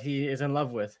doll that he is in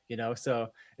love with. You know, so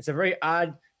it's a very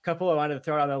odd couple. I wanted to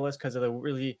throw it on the list because of the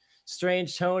really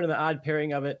strange tone and the odd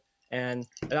pairing of it. And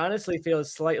it honestly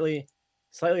feels slightly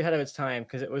ahead of its time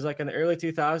because it was like in the early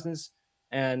 2000s,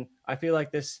 and I feel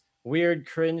like this weird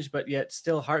cringe but yet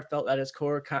still heartfelt at its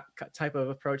core type of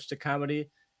approach to comedy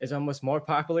is almost more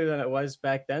popular than it was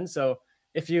back then. So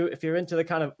if you're into the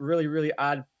kind of really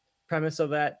odd premise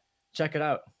of that, check it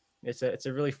out. It's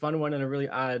a really fun one and a really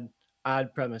odd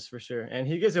premise for sure. And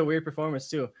he gives a weird performance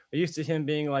too. We're used to him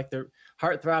being like the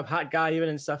heartthrob hot guy, even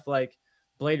in stuff like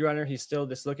Blade Runner. He's still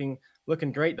just looking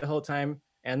great the whole time.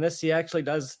 And this, he actually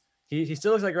does. He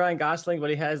still looks like Ryan Gosling, but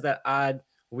he has that odd,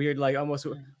 weird, like almost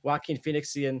Joaquin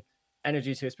Phoenixian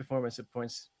energy to his performance at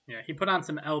points. Yeah, he put on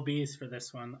some LBs for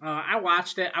this one. I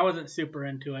watched it. I wasn't super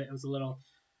into it. It was a little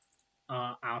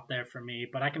out there for me,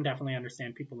 but I can definitely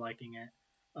understand people liking it.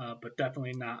 But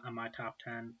definitely not on my top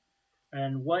 10.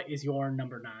 And what is your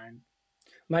number 9?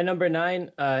 My number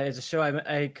 9 is a show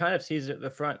I kind of teased it at the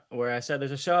front where I said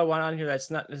there's a show I want on here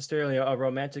that's not necessarily a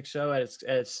romantic show at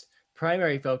its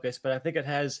primary focus, but I think it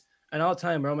has an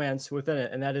all-time romance within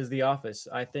it, and that is The Office.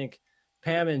 I think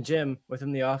Pam and Jim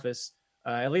within The Office,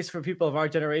 at least for people of our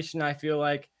generation, I feel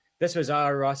like this was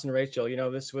our Ross and Rachel. You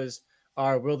know, this was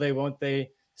our will they, won't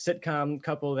they sitcom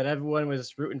couple that everyone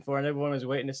was rooting for and everyone was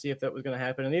waiting to see if that was going to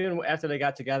happen. And even after they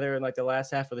got together in like the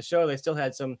last half of the show, they still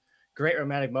had some great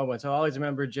romantic moments. I always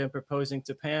remember Jim proposing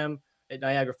to Pam at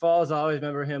Niagara Falls. I always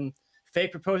remember him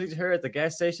fake proposing to her at the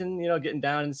gas station, you know, getting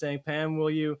down and saying, Pam, will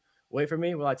you wait for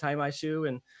me while I tie my shoe?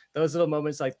 And those little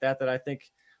moments like that I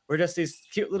think were just these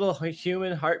cute little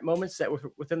human heart moments that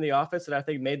were within The Office that I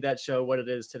think made that show what it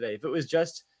is today. If it was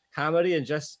just comedy and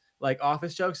just like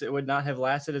office jokes, it would not have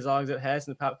lasted as long as it has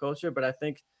in the pop culture. But I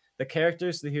think the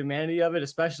characters, the humanity of it,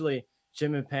 especially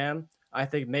Jim and Pam, I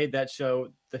think made that show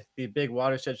the big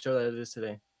watershed show that it is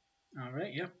today. All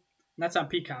right, yeah. And that's on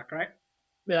Peacock, right?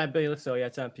 Yeah, I believe so. Yeah,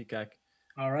 it's on Peacock.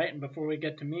 All right, and before we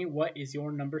get to me, what is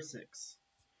your number 6?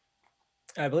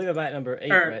 I believe I'm at number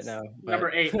 8 right now. But...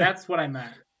 Number 8, that's what I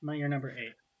meant. Your number 8.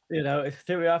 You know, it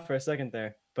threw me off for a second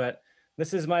there. But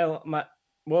this is my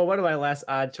one of my last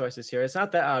odd choices here. It's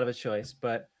not that odd of a choice,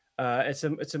 but it's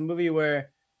a movie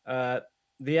where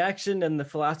the action and the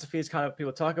philosophy is kind of what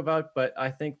people talk about, but I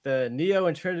think the Neo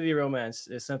and Trinity romance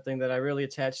is something that I really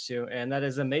attach to, and that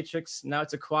is The Matrix. Now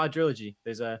it's a quadrilogy.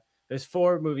 There's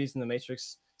 4 movies in the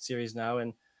Matrix series now,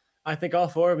 and I think all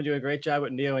 4 of them do a great job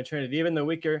with Neo and Trinity. Even the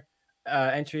weaker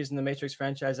entries in the Matrix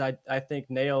franchise, I think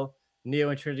nail Neo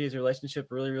and Trinity's relationship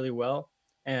really, really well.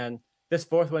 And this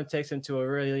 4th one takes them to a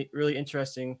really, really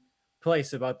interesting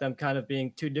place about them kind of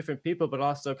being 2 different people, but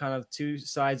also kind of 2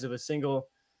 sides of a single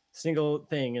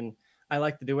thing. And I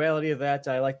like the duality of that.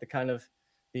 I like the kind of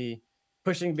the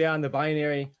pushing beyond the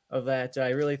binary of that.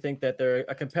 I really think that they're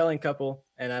a compelling couple,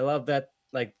 and I love that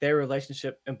like their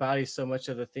relationship embodies so much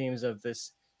of the themes of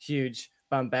this huge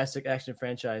bombastic action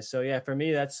franchise. So yeah, for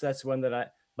me, that's one that I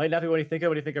might not be what you think of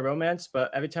when you think of romance, but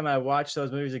every time I watch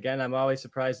those movies again, I'm always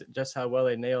surprised at just how well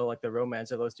they nail like the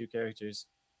romance of those 2 characters.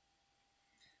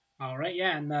 All right,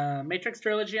 yeah, and the Matrix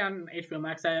trilogy on HBO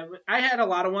Max, I had a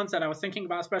lot of ones that I was thinking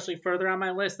about, especially further on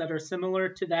my list, that are similar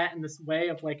to that in this way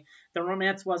of like the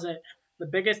romance wasn't the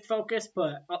biggest focus,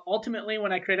 but ultimately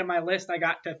when I created my list, I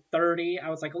got to 30. I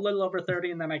was like a little over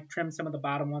 30, and then I trimmed some of the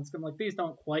bottom ones. I'm like, these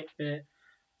don't quite fit.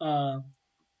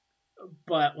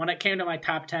 But when it came to my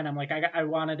top 10, I'm like, I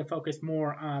wanted to focus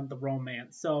more on the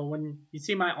romance. So when you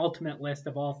see my ultimate list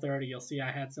of all 30, you'll see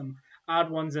I had some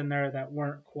odd ones in there that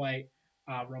weren't quite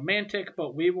romantic,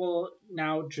 but we will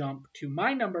now jump to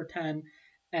my number 10,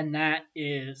 and that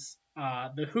is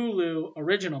the Hulu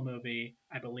original movie,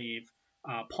 I believe,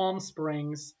 Palm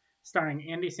Springs, starring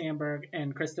Andy Samberg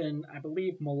and Kristen, I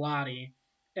believe, Milotti.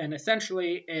 And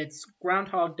essentially, it's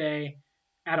Groundhog Day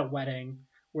at a wedding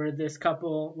where this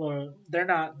couple, well, they're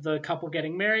not the couple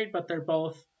getting married, but they're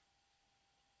both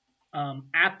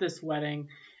at this wedding,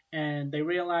 and they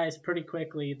realize pretty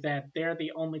quickly that they're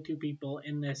the only 2 people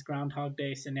in this Groundhog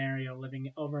Day scenario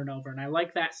living over and over. And I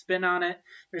like that spin on it.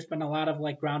 There's been a lot of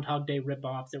like Groundhog Day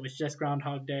ripoffs. It was just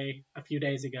Groundhog Day a few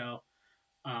days ago.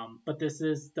 But this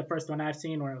is the first one I've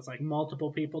seen where it was like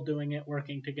multiple people doing it,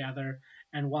 working together.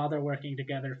 And while they're working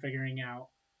together, figuring out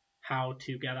how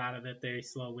to get out of it, they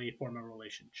slowly form a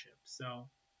relationship. So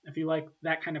if you like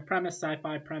that kind of premise,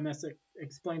 sci-fi premise, it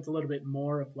explains a little bit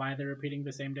more of why they're repeating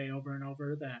the same day over and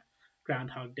over that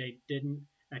Groundhog Day didn't.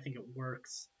 I think it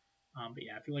works. But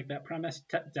yeah, if you like that premise,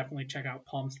 definitely check out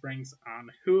Palm Springs on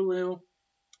Hulu.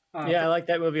 Yeah, I like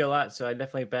that movie a lot, so I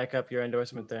definitely back up your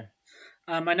endorsement there.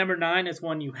 My number 9 is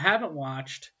one you haven't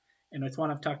watched, and it's one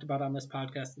I've talked about on this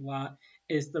podcast a lot,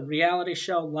 is the reality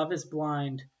show Love is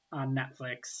Blind on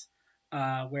Netflix,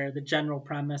 where the general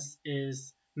premise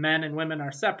is men and women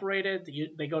are separated.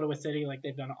 They go to a city like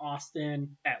they've done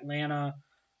Austin, Atlanta.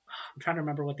 I'm trying to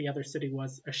remember what the other city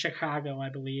was, Chicago, I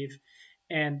believe.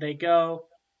 And they go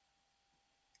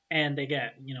and they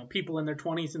get, people in their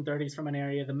 20s and 30s from an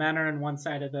area. The men are on one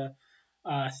side of the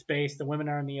space, the women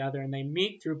are on the other, and they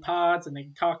meet through pods and they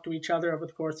talk to each other over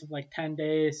the course of like 10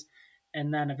 days.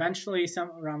 And then eventually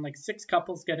around like 6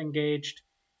 couples get engaged.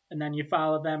 And then you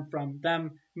follow them from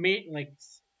them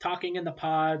talking in the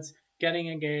pods, getting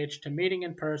engaged, to meeting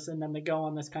in person. Then they go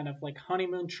on this kind of like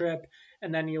honeymoon trip,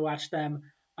 and then you watch them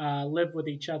live with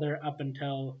each other up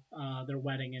until their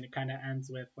wedding, and it kind of ends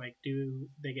with like, do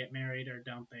they get married or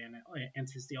don't they? And it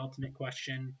answers the ultimate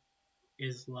question: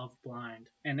 is love blind?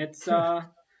 And it's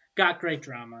got great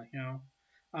drama.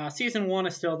 Season 1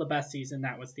 is still the best season.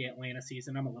 That was the Atlanta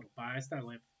season. I'm a little biased. I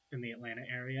live in the Atlanta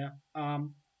area.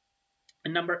 And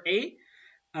number 8,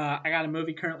 I got a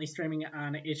movie currently streaming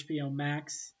on HBO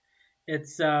Max.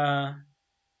 It's a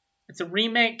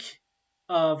remake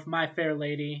of My Fair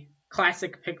Lady,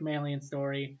 classic Pygmalion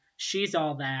story. She's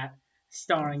All That,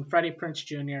 starring Freddie Prinze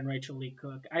Jr. and Rachel Lee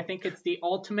Cook. I think it's the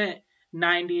ultimate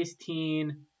 90s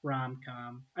teen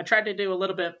rom-com. I tried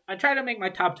to make my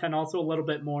top 10 also a little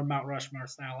bit more Mount Rushmore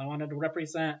style. I wanted to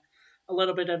represent a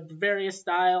little bit of various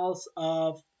styles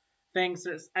of things.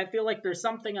 I feel like there's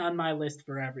something on my list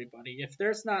for everybody. If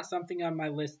there's not something on my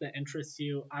list that interests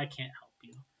you, I can't help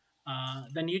you.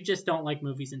 Then you just don't like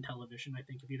movies and television, I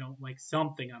think, if you don't like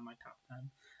something on my top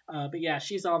 10. But yeah,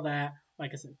 She's All That.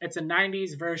 Like I said, it's a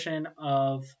 90s version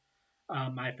of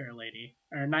My Fair Lady,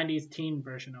 or 90s teen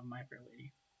version of My Fair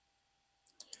Lady.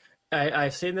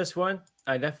 I've seen this one.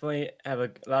 I definitely have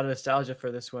a lot of nostalgia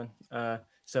for this one.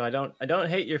 So I don't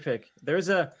hate your pick. There's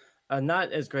a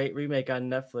not as great remake on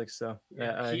Netflix. So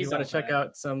if you want to check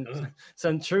out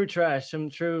some true trash, some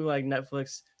true like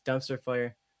Netflix dumpster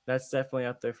fire, that's definitely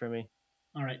up there for me.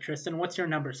 All right, Tristan, what's your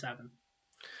number 7?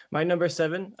 My number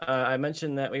 7. I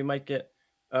mentioned that we might get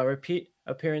a repeat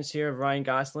appearance here of Ryan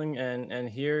Gosling, and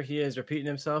here he is repeating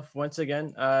himself once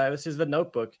again. This is The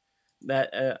Notebook, that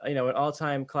an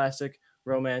all-time classic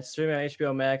romance streaming on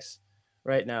HBO Max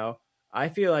right now. I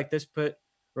feel like this put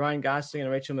Ryan Gosling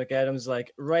and Rachel McAdams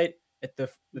like right at the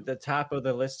top of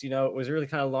the list. It was really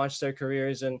kind of launched their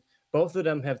careers, and both of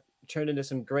them have turned into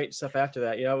some great stuff after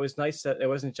that. It was nice that it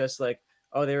wasn't just like,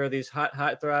 oh, they were these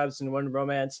hot throbs in one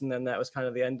romance, and then that was kind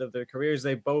of the end of their careers.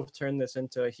 They both turned this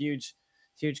into huge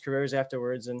careers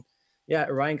afterwards. And yeah,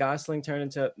 Ryan Gosling turned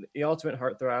into the ultimate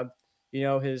heartthrob.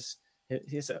 There's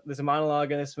a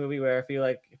monologue in this movie where I feel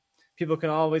like people can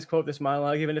always quote this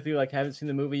monologue, even if you like haven't seen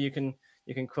the movie. You can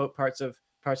quote parts of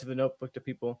The Notebook to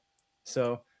people.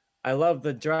 So I love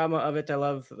the drama of it. I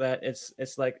love that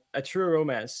it's like a true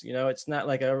romance. It's not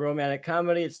like a romantic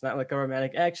comedy. It's not like a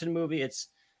romantic action movie. It's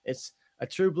a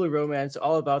true blue romance,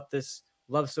 all about this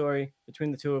love story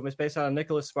between the two of them. It's based on a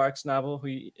Nicholas Sparks novel. Who,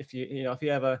 if you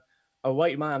have a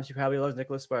white mom, she probably loves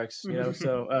Nicholas Sparks.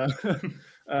 So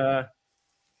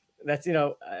that's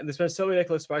there's been so many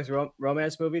Nicholas Sparks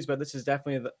romance movies, but this is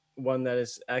definitely the one that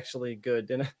is actually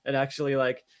good, and it actually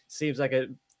like seems like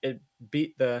it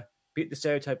beat the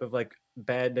stereotype of like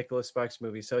bad Nicholas Sparks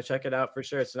movies. So check it out for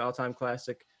sure. It's an all-time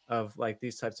classic of like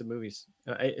these types of movies.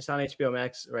 It's on HBO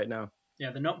Max right now.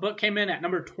 Yeah, The Notebook came in at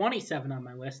number 27 on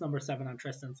my list, number 7 on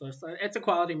Tristan's list. It's a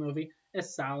quality movie.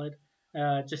 It's solid.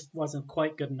 Just wasn't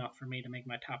quite good enough for me to make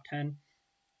my top 10.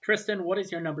 Tristan, what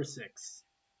is your number 6?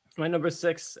 My number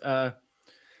 6.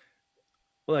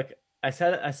 Look, I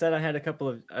said I had a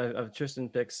couple of Tristan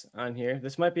picks on here.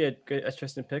 This might be a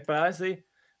Tristan pick, but honestly,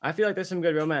 I feel like there's some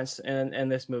good romance in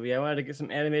this movie. I wanted to get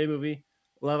some animated movie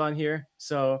love on here.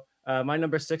 So my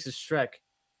number 6 is Shrek.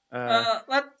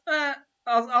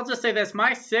 I'll just say this.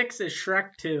 My 6 is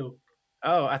Shrek 2.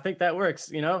 Oh, I think that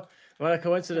works. What a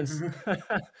coincidence.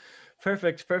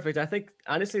 Perfect. I think,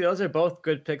 honestly, those are both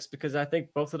good picks because I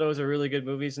think both of those are really good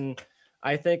movies. And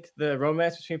I think the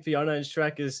romance between Fiona and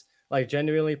Shrek is like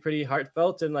genuinely pretty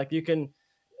heartfelt. And like you can,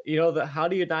 how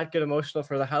do you not get emotional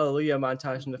for the Hallelujah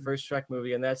montage in the first Shrek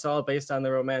movie? And that's all based on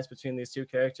the romance between these two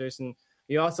characters. And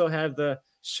you also have the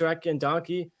Shrek and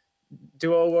Donkey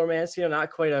duo romance,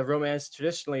 not quite a romance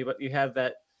traditionally, but you have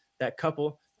that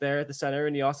couple there at the center,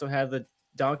 and you also have the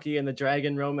donkey and the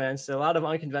dragon romance. A lot of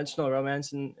unconventional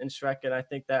romance in Shrek, and I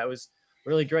think that was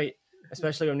really great,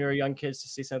 especially when we were young kids, to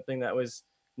see something that was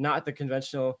not the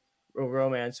conventional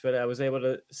romance, but I was able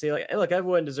to see like, look,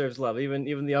 everyone deserves love, even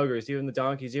the ogres, even the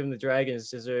donkeys, even the dragons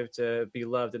deserve to be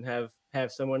loved and have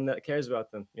someone that cares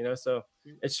about them, So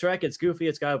it's Shrek, it's goofy,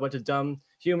 it's got a bunch of dumb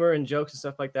humor and jokes and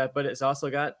stuff like that, but it's also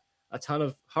got a ton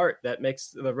of heart that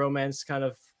makes the romance kind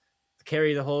of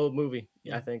carry the whole movie,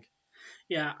 I think.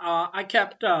 Yeah, I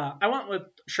went with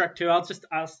Shrek 2.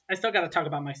 I still got to talk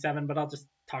about my 7, but I'll just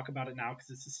talk about it now because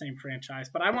it's the same franchise.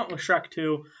 But I went with Shrek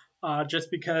 2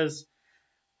 just because,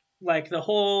 like, the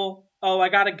whole, I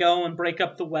got to go and break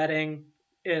up the wedding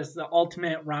is the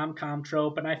ultimate rom-com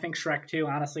trope. And I think Shrek 2,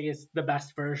 honestly, is the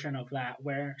best version of that,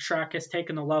 where Shrek has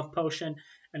taken the love potion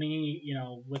and he,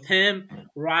 with him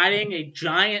riding a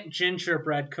giant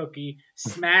gingerbread cookie,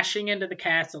 smashing into the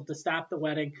castle to stop the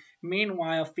wedding.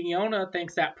 Meanwhile, Fiona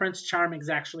thinks that Prince Charming is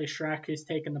actually Shrek who's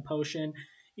taken the potion.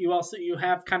 You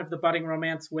have kind of the budding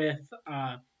romance with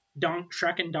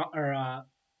Shrek and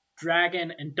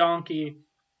Dragon and Donkey.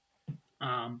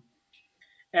 And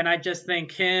I just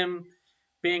think him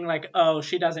being like, oh,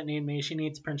 she doesn't need me, she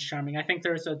needs Prince Charming. I think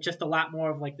there's just a lot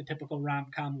more of like the typical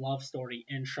rom-com love story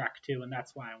in Shrek 2, and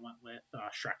that's why I went with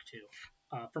Shrek 2.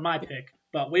 for my pick,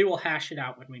 but we will hash it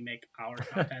out when we make our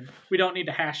top 10. We don't need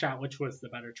to hash out which was the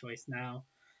better choice now.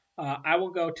 I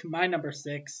will go to my number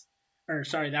 6. Or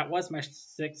sorry, that was my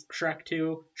 6. Shrek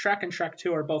 2. Shrek and Shrek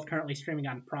 2 are both currently streaming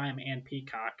on Prime and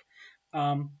Peacock.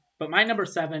 But my number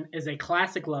 7 is a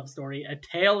classic love story, a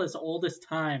tale as old as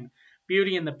time,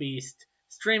 Beauty and the Beast,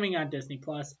 streaming on Disney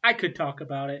Plus. I could talk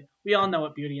about it. We all know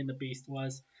what Beauty and the Beast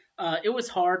was. It was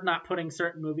hard not putting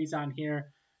certain movies on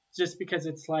here, just because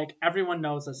it's like everyone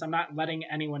knows this. I'm not letting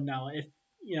anyone know. If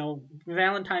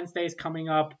Valentine's Day is coming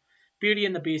up, Beauty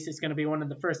and the Beast is going to be one of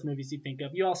the first movies you think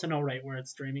of. You also know right where it's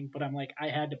streaming, but I'm like, I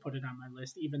had to put it on my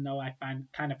list, even though I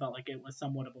kind of felt like it was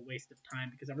somewhat of a waste of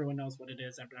time because everyone knows what it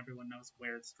is, everyone knows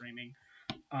where it's streaming.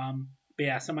 But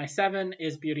yeah, so my 7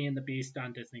 is Beauty and the Beast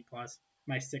on Disney Plus.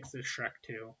 My 6 is Shrek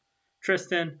 2.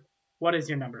 Tristan, what is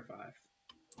your number 5?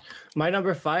 My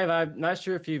number 5, I'm not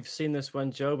sure if you've seen this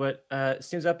one, Joe, but it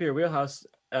seems up your wheelhouse.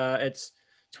 It's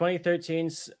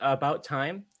 2013's About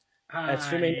Time. It's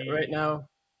streaming right now.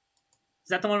 Is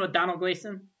that the one with Donald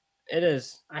Gleason? It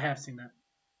is. I have seen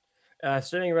that.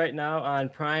 Streaming right now on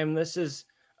Prime. This is,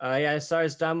 it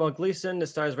stars Donald Gleason. It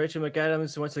stars Rachel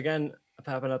McAdams. Once again,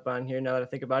 popping up on here now that I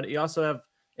think about it. You also have,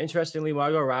 interestingly,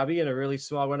 Margot Robbie in a really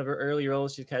small, one of her early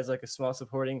roles. She has like a small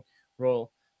supporting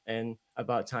role in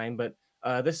About Time. But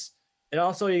and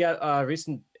also you got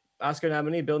recent Oscar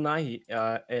nominee Bill Nighy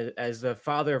as the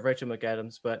father of Rachel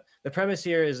McAdams. But the premise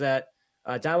here is that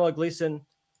Donald Gleason,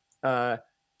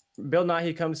 Bill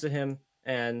Nighy comes to him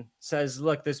and says,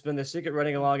 look, there's been this secret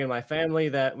running along in my family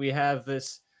that we have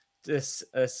this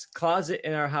closet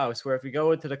in our house where if you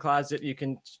go into the closet, you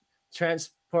can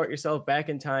transport yourself back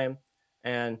in time.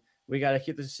 And we got to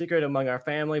keep the secret among our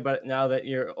family. But now that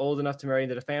you're old enough to marry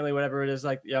into the family, whatever it is,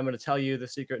 I'm going to tell you the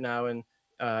secret now. And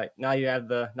now you have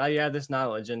this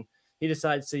knowledge. And he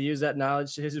decides to use that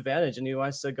knowledge to his advantage. And he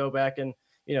wants to go back and,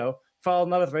 fall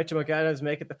in love with Rachel McAdams,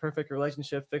 make it the perfect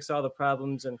relationship, fix all the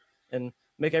problems, and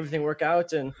make everything work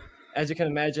out. And as you can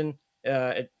imagine,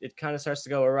 it kind of starts to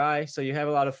go awry. So you have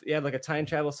like a time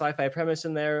travel sci-fi premise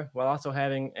in there while also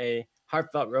having a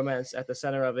heartfelt romance at the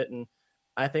center of it. And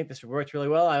I think this worked really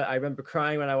well. I remember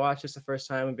crying when I watched this the first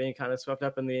time and being kind of swept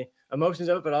up in the emotions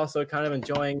of it, but also kind of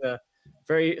enjoying the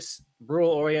very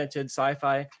rural-oriented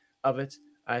sci-fi of it.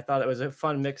 I thought it was a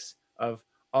fun mix of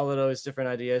all of those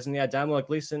different ideas. And yeah, Donald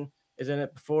Gleason is in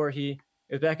it before it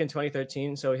was back in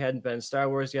 2013, so he hadn't been in Star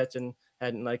Wars yet and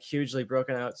hadn't like hugely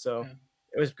broken out. So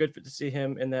It was good to see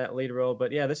him in that lead role.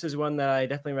 But yeah, this is one that I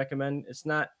definitely recommend. It's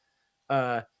not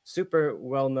super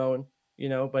well known,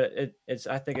 but it's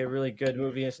I think a really good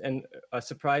movie and a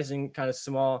surprising kind of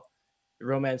small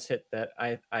romance hit that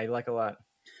I like a lot.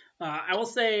 I will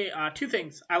say 2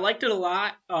 things. I liked it a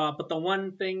lot, but the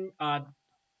one thing, Bill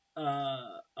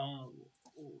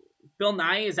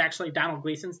Nighy is actually Donald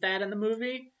Gleason's dad in the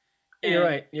movie. You're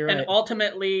right. And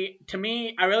ultimately, to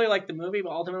me, I really liked the movie, but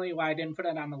ultimately why I didn't put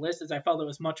it on the list is I felt it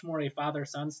was much more a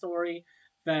father-son story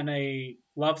than a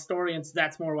love story, and so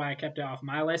that's more why I kept it off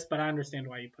my list, but I understand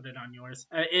why you put it on yours.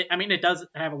 It does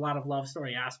have a lot of love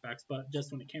story aspects, but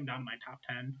just when it came down to my top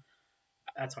 10,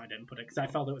 that's why I didn't put it, because I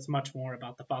felt it was much more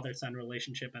about the father-son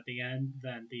relationship at the end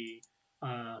than the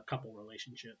couple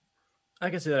relationship. I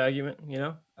can see that argument,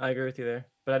 I agree with you there.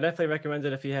 But I definitely recommend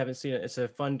it if you haven't seen it. It's a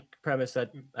fun premise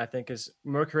that I think is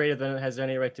more creative than it has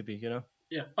any right to be,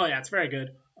 Yeah. Oh, yeah, it's very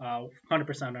good.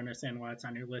 100% understand why it's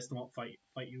on your list and won't fight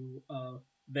you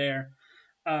there.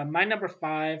 My number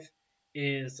 5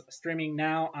 is streaming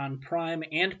now on Prime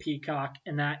and Peacock,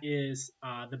 and that is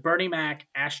the Bernie Mac,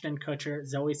 Ashton Kutcher,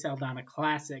 Zoe Saldana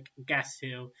classic, Guess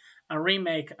Who, a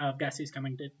remake of Guess Who's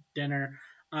Coming to Dinner.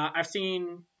 I've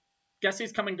seen Guess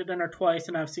Who's Coming to Dinner twice,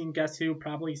 and I've seen Guess Who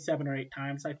probably 7 or 8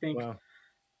 times. I think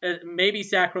it may be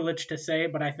sacrilege to say,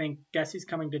 but I think Guess Who's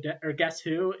Coming to Dinner, or Guess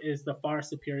Who, is the far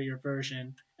superior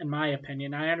version, in my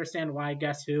opinion. I understand why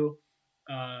Guess Who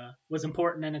was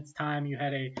important in its time. You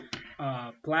had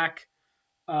a black,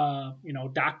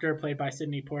 doctor played by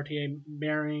Sidney Poitier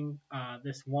marrying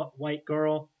this white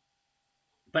girl,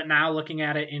 but now looking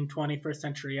at it in 21st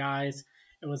century eyes,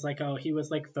 it was like, oh, he was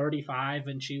like 35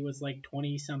 and she was like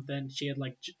 20 something. She had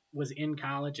was in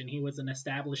college and he was an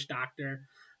established doctor.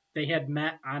 They had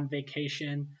met on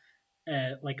vacation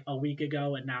like a week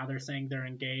ago, and now they're saying they're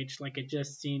engaged. Like, it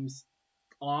just seems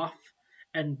off.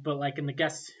 But like in the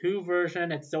Guess Who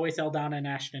version, it's Zoe Saldana and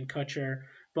Ashton Kutcher.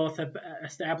 Both have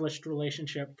established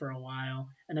relationship for a while,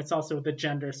 and it's also the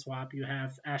gender swap. You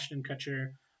have Ashton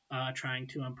Kutcher trying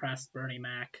to impress Bernie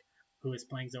Mac, who is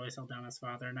playing Zoe Saldana's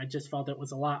father, and I just felt it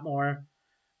was a lot more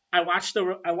I watched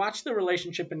the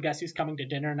relationship in Guess Who's Coming to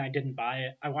Dinner, and I didn't buy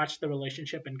it. I watched the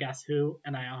relationship in Guess Who,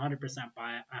 and I 100%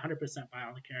 buy it. I 100% buy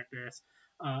all the characters.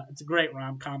 It's a great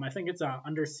rom com. I think it's a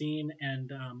underseen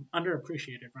and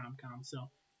underappreciated rom com. So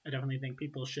I definitely think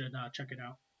people should check it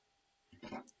out.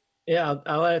 Yeah,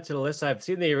 I'll add it to the list. I've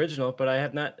seen the original, but I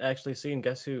have not actually seen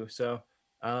Guess Who, so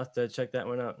I'll have to check that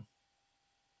one out.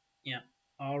 Yeah.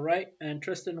 All right. And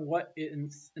Tristan, what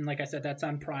is, and like I said, that's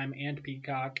on Prime and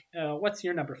Peacock. What's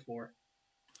your number 4?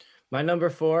 My number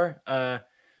 4,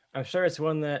 I'm sure it's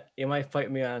one that you might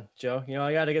fight me on, Joe. You know,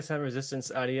 I got to get some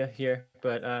resistance out of you here,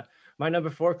 but my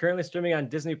number 4 currently streaming on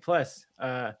Disney Plus,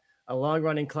 a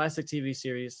long-running classic TV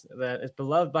series that is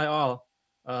beloved by all,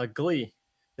 Glee.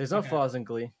 There's no flaws in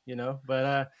Glee, you know,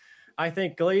 but I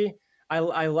think Glee, I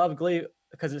love Glee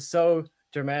because it's so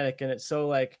dramatic and it's so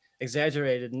like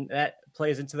exaggerated, and that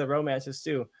plays into the romances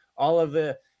too. All of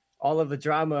the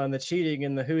drama and the cheating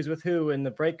and the who's with who and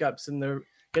the breakups and the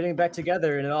getting back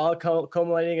together, and it all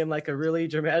culminating in like a really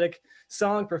dramatic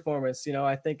song performance. You know,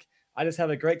 I think I just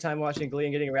have a great time watching Glee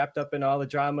and getting wrapped up in all the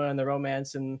drama and the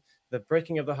romance and the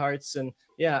breaking of the hearts. And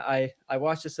yeah, I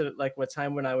watched this at like what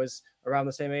time when I was around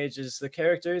the same age as the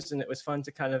characters, and it was fun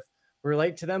to kind of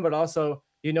relate to them, but also,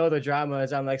 you know, the drama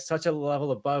is on like such a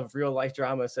level above real life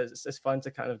drama. So it's just fun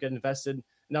to kind of get invested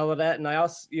in all of that.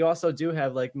 And you also do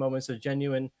have like moments of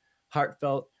genuine,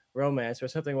 heartfelt romance where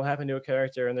something will happen to a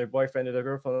character and their boyfriend or their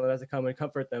girlfriend has to come and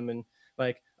comfort them. And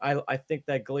like, I think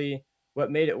that Glee,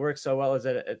 what made it work so well is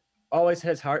that it always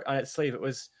had its heart on its sleeve. It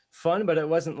was fun, but it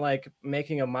wasn't like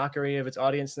making a mockery of its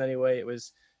audience in any way. It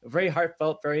was very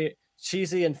heartfelt, very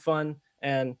cheesy and fun.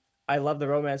 And I love the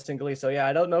romance in Glee. So yeah,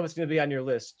 I don't know if it's going to be on your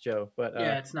list, Joe, but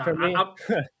yeah, it's not.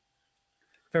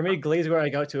 For me, Glee's where I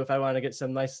go to if I want to get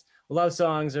some nice love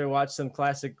songs or watch some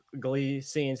classic Glee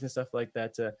scenes and stuff like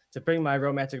that to bring my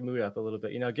romantic mood up a little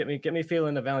bit. You know, get me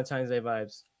feeling the Valentine's Day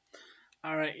vibes.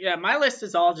 All right, yeah, my list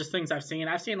is all just things I've seen.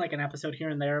 I've seen like an episode here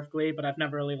and there of Glee, but I've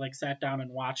never really like sat down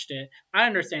and watched it. I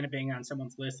understand it being on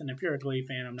someone's list, and if you're a Glee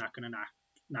fan, I'm not gonna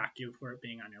knock you for it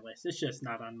being on your list. It's just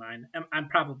not on mine. I'm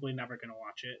probably never gonna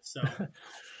watch it, so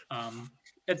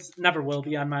it's never will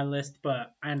be on my list.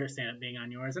 But I understand it being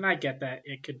on yours, and I get that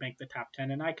it could make the top 10,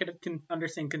 and I could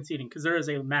understand conceding because there is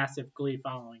a massive Glee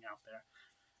following out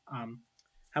there.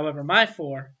 However, my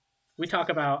 4. We talk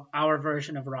about our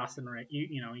version of Ross and Rachel.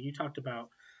 You talked about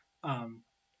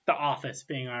The Office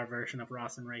being our version of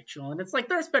Ross and Rachel, and it's like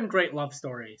there's been great love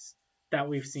stories that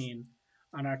we've seen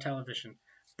on our television.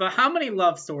 But how many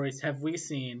love stories have we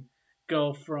seen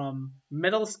go from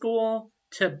middle school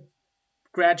to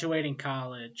graduating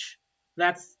college?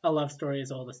 That's a love story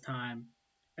as old as time.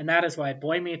 And that is why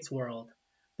Boy Meets World,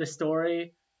 the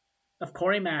story of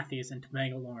Corey Matthews and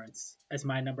Topanga Lawrence, is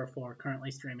my number 4,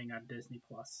 currently streaming on Disney+.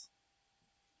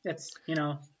 It's, you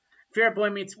know, if you're a Boy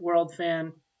Meets World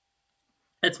fan,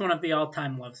 it's one of the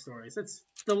all-time love stories. It's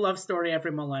the love story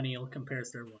every millennial compares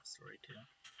their love story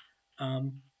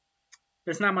to.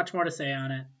 There's not much more to say on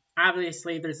it.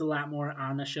 Obviously, there's a lot more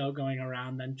on the show going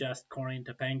around than just Corey and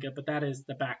Topanga, but that is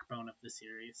the backbone of the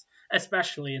series,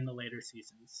 especially in the later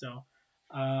seasons. So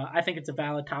I think it's a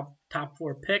valid top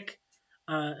 4 pick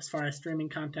as far as streaming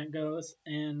content goes,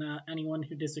 and anyone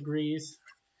who disagrees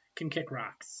can kick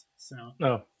rocks. So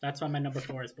That's why my number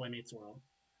 4 is Boy Meets World.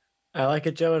 I like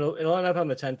it, Joe. It'll end up on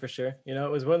the 10 for sure. You know,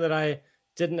 it was one that I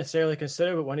didn't necessarily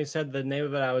consider, but when he said the name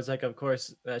of it, I was like, of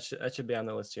course, that should be on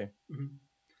the list here. Mm-hmm.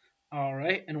 All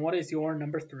right. And what is your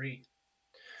number 3?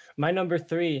 My number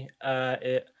 3,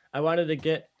 I wanted to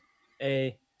get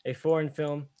a foreign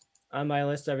film on my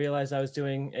list. I realized I was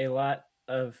doing a lot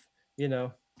of, you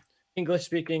know,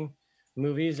 English-speaking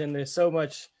movies, and there's so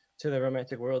much to the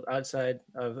romantic world outside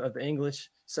of the English.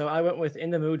 So I went with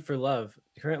In the Mood for Love,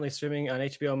 currently streaming on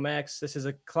HBO Max. This is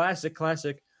a classic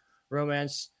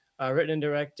romance written and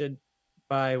directed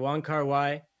by Wong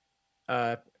Kar-wai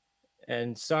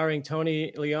and starring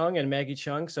Tony Leung and Maggie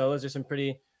Cheung. So those are some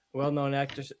pretty well-known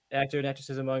actor and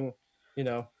actresses among, you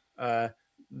know,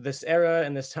 this era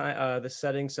and this time, this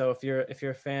setting. So if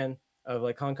you're a fan of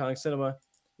like Hong Kong cinema,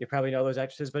 you probably know those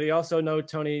actresses, but you also know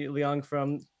Tony Leung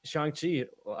from Shang-Chi.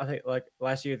 I think like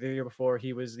last year, the year before,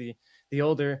 he was the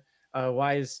older,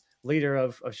 wise leader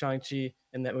of Shang-Chi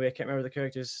in that movie. I can't remember the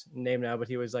character's name now, but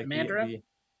he was like the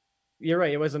you're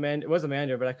right. It was a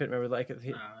Mandarin, but I couldn't remember like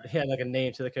he had like a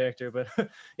name to the character. But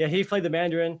yeah, he played the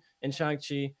Mandarin in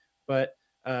Shang-Chi, but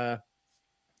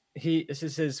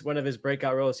this is one of his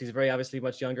breakout roles. He's very obviously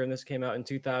much younger, and this came out in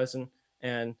 2000,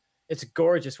 and it's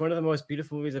gorgeous. One of the most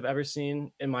beautiful movies I've ever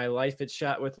seen in my life. It's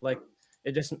shot with like,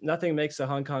 nothing makes the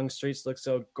Hong Kong streets look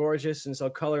so gorgeous and so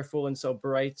colorful and so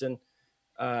bright. And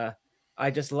I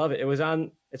just love it. It was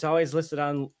on. It's always listed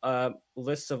on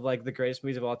lists of like the greatest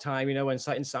movies of all time. You know, when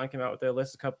Sight and Sound came out with their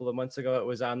list a couple of months ago, it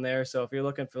was on there. So if you're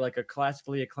looking for like a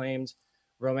classically acclaimed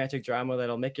romantic drama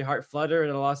that'll make your heart flutter and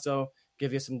it'll also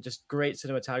give you some just great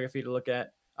cinematography to look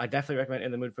at, I definitely recommend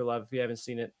In the Mood for Love if you haven't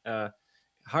seen it.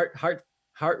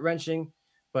 Heart wrenching,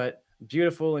 but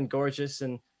beautiful and gorgeous,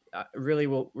 and really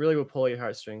will pull your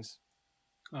heartstrings.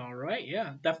 All right,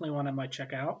 yeah, definitely one I might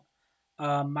check out.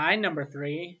 My number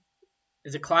three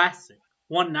is a classic,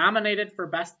 one nominated for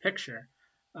Best Picture.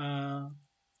 Uh,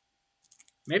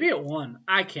 Maybe it won.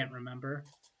 I can't remember.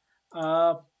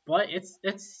 But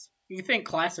it's you think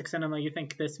classic cinema, you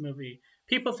think this movie.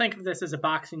 People think of this as a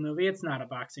boxing movie. It's not a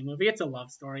boxing movie. It's a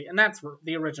love story, and that's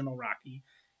the original Rocky.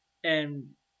 And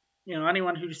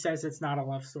anyone who says it's not a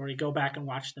love story, go back and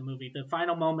watch the movie. The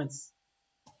final moments,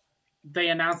 they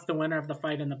announce the winner of the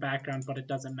fight in the background, but it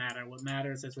doesn't matter. What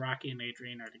matters is Rocky and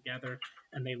Adrian are together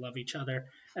and they love each other.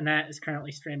 And that is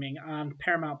currently streaming on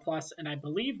Paramount Plus and I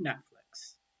believe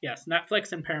Netflix. Yes,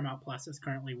 Netflix and Paramount Plus is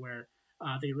currently where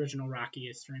the original Rocky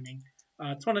is streaming.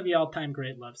 It's one of the all-time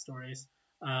great love stories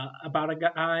about a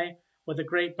guy with a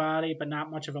great body but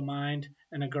not much of a mind,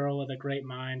 and a girl with a great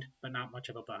mind but not much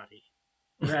of a body.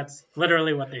 That's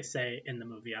literally what they say in the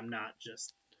movie. I'm not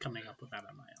just coming up with that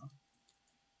on my own.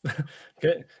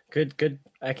 Good.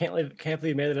 I can't believe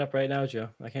you made it up right now, Joe.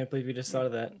 I can't believe you just thought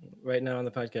of that right now on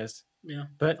the podcast. Yeah.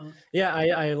 But yeah,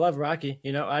 I love Rocky.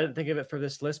 I didn't think of it for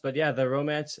this list, but yeah, the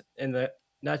romance and the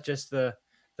not just the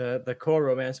core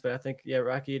romance, but I think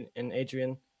Rocky and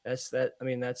Adrian. That's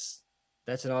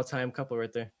an all-time couple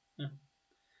right there. Yeah.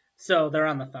 So they're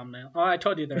on the thumbnail. Oh, I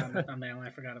told you they're on the thumbnail. I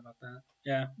forgot about that.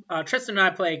 Yeah. Tristan and I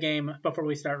play a game before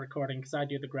we start recording because I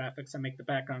do the graphics. I make the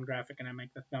background graphic and I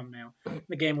make the thumbnail.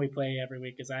 The game we play every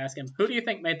week is I ask him, who do you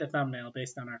think made the thumbnail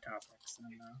based on our topics? And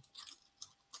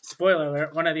spoiler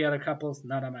alert, one of the other couples,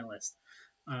 not on my list.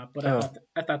 But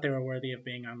I thought they were worthy of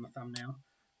being on the thumbnail.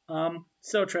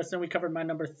 So Tristan, we covered my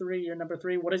number three, your number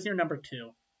three. What is your number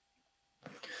two?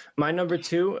 My number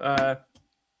two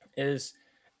is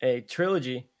a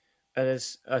trilogy. That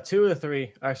is two of the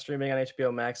three are streaming on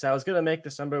HBO Max. I was gonna make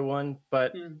this number one,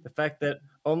 but the fact that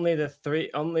only the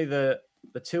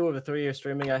two of the three are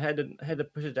streaming, I had to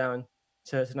push it down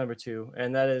to number two,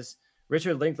 and that is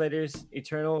Richard Linklater's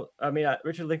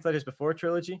Richard Linklater's Before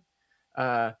trilogy.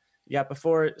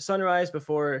 Before Sunrise,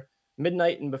 before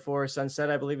Midnight, and Before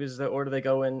Sunset, I believe is the order they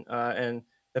go in. And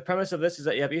the premise of this is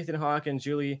that you have Ethan Hawke and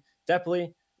Julie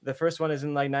Delpy. The first one is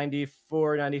in like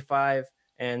 94, 95,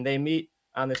 and they meet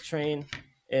on this train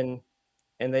and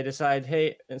they decide,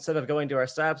 hey, instead of going to our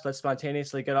stops, let's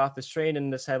spontaneously get off this train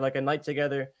and just have like a night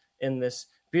together in this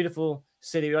beautiful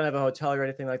city. We don't have a hotel or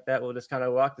anything like that. We'll just kind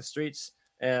of walk the streets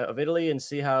of Italy and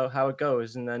see how it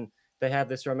goes. And then they have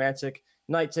this romantic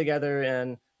night together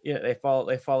and they fall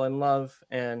in love.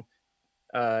 And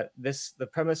the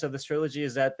premise of this trilogy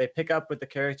is that they pick up with the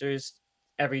characters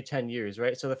every 10 years,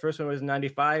 right? So the first one was in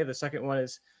 95, the second one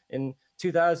is in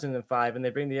 2005, and they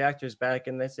bring the actors back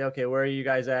and they say, okay, where are you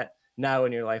guys at now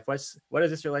in your life? What is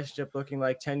this relationship looking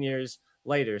like 10 years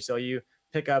later? So you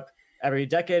pick up every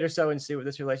decade or so and see what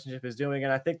this relationship is doing.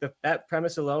 And I think that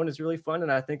premise alone is really fun.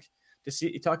 And I think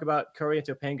you talk about Curry and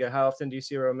Topanga, how often do you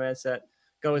see a romance that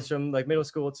goes from like middle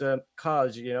school to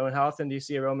college, and how often do you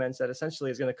see a romance that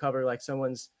essentially is going to cover like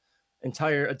someone's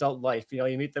entire adult life?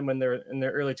 You meet them when they're in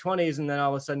their early 20s, and then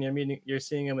all of a sudden you're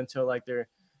seeing them until like they're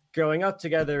growing up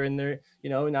together, and they're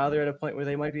now they're at a point where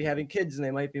they might be having kids and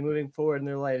they might be moving forward in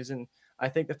their lives. And I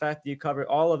think the fact that you cover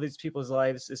all of these people's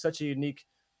lives is such a unique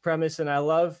premise. And I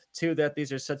love too that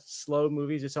these are such slow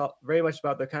movies. It's all very much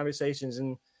about the conversations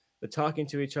and the talking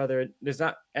to each other. There's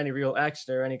not any real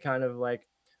action or any kind of like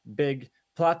big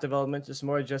plot development. It's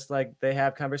more just like they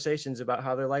have conversations about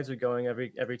how their lives are going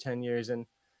every 10 years. And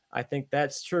I think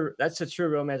that's true. That's a true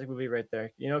romantic movie right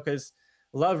there, because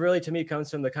love really to me comes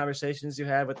from the conversations you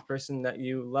have with the person that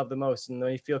you love the most. And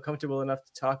then you feel comfortable enough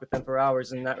to talk with them for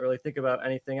hours and not really think about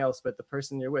anything else but the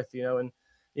person you're with, and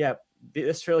yeah,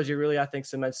 this trilogy really, I think,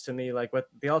 cements to me like what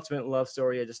the ultimate love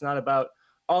story is. It's not about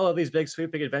all of these big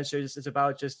sweeping adventures. It's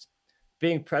about just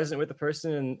being present with the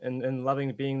person and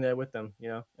loving being there with them,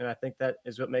 and I think that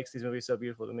is what makes these movies so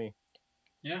beautiful to me.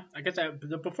 Yeah, I guess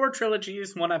the Before trilogy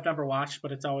is one I've never watched,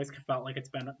 but it's always felt like it's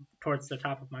been towards the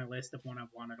top of my list of one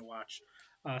I've wanted to watch.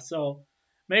 So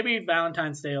maybe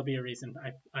Valentine's Day will be a reason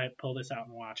I pull this out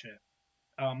and watch it.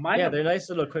 They're nice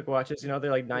little quick watches. They're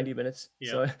like 90 minutes,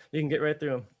 so you can get right through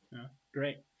them. Yeah,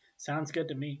 great. Sounds good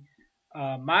to me.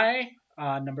 My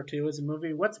number two is a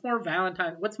movie. What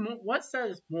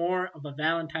says more of a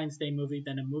Valentine's Day movie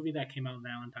than a movie that came out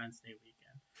Valentine's Day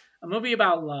weekend? A movie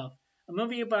about love. A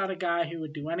movie about a guy who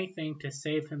would do anything to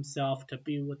save himself to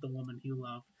be with the woman he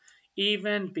loved,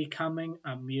 even becoming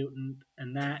a mutant.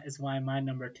 And that is why my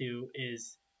number two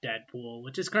is Deadpool,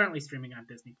 which is currently streaming on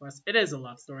Disney Plus. It is a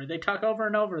love story. They talk over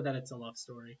and over that it's a love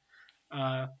story.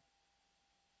 Uh,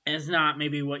 it's not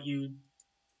maybe what you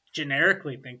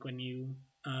generically think when you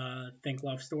think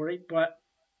love story, but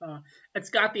uh, it's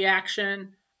got the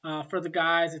action for the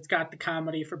guys, it's got the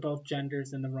comedy for both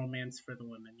genders, and the romance for the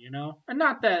women, you know? And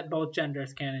not that both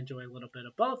genders can't enjoy a little bit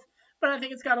of both, but I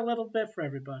think it's got a little bit for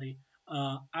everybody.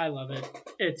 I love it.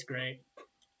 It's great.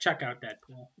 Check out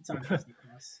Deadpool. It's on Disney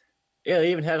Plus. Yeah,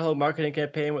 they even had a whole marketing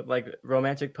campaign with like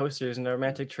romantic posters and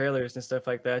romantic trailers and stuff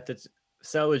like that to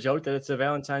sell the joke that it's a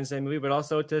Valentine's Day movie, but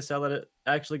also to sell that it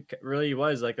actually really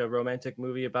was like a romantic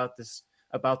movie about this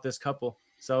couple.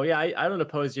 So yeah, I don't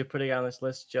oppose you putting it on this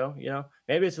list, Joe. You know,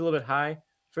 maybe it's a little bit high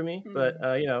for me, but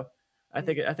you know, I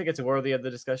think it's worthy of the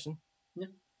discussion. Yeah.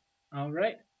 All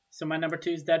right. So my number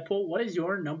two is Deadpool. What is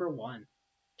your number one?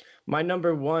 My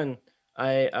number one,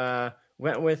 I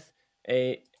went with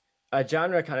a a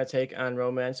genre kind of take on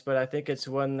romance, but I think it's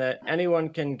one that anyone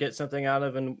can get something out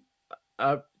of, and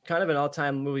kind of an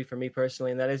all-time movie for me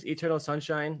personally, and that is Eternal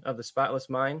Sunshine of the Spotless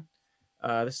Mind.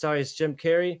 The stars Jim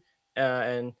Carrey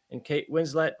and Kate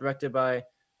Winslet, directed by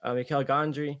Michael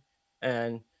Gondry,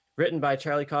 and written by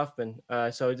Charlie Kaufman.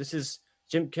 So this is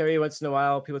Jim Carrey. Once in a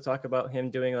while, people talk about him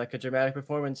doing like a dramatic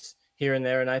performance here and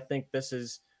there, and I think this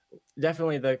is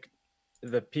definitely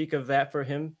the peak of that for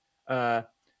him.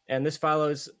 And this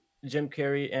follows Jim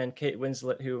Carrey and Kate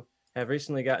Winslet, who have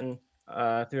recently gotten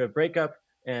through a breakup,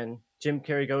 and Jim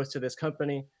Carrey goes to this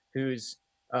company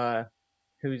uh,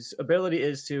 whose ability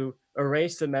is to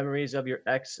erase the memories of your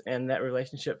ex and that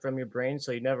relationship from your brain,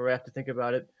 so you never have to think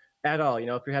about it at all. You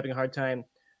know, if you're having a hard time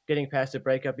getting past a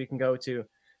breakup, you can go to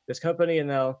this company and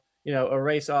they'll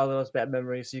erase all those bad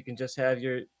memories, so you can just have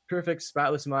your perfect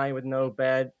spotless mind with no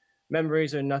bad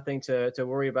memories or nothing to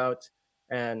worry about.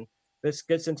 And this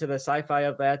gets into the sci-fi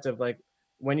of that, of like,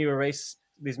 when you erase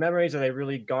these memories, are they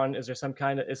really gone? Is there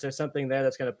something there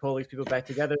that's going to pull these people back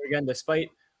together again despite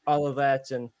all of that?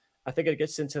 And I think it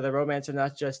gets into the romance of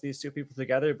not just these two people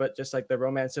together, but just like the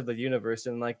romance of the universe,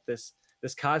 and like this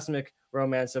cosmic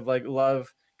romance of like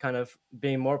love kind of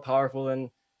being more powerful than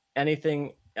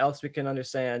anything else we can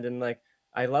understand. And like,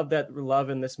 I love that love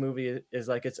in this movie is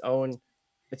like its own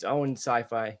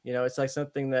sci-fi. You know, it's like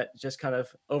something that just kind of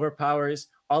overpowers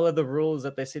all of the rules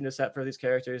that they seem to set for these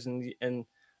characters, and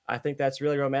I think that's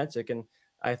really romantic. And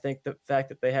I think the fact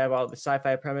that they have all the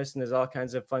sci-fi premise and there's all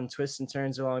kinds of fun twists and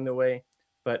turns along the way,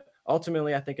 but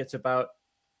ultimately I think it's about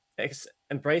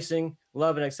embracing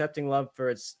love and accepting love for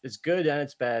its good and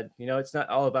its bad. You know, it's not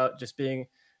all about just being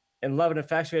in love and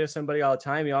infatuated with somebody all the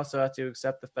time. You also have to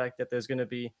accept the fact that there's going to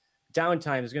be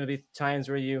downtime. There's going to be times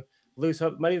where you lose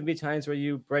hope. Might even be times where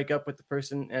you break up with the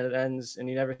person and it ends and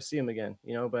you never see them again.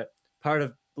 You know, but part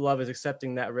of love is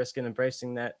accepting that risk and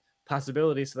embracing that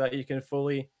possibility so that you can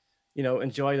fully,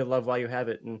 enjoy the love while you have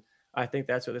it. And I think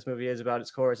that's what this movie is about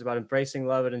its core. It's about embracing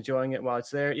love and enjoying it while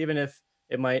it's there, even if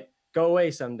it might go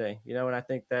away someday. And I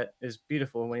think that is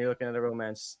beautiful when you're looking at a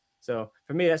romance. So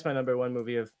for me, that's my number one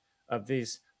movie of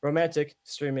these romantic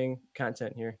streaming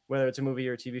content here. Whether it's a movie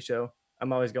or a TV show,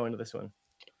 I'm always going to this one.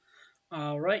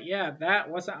 All right, yeah, that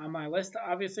wasn't on my list,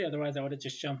 obviously. Otherwise, I would have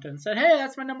just jumped in and said, "Hey,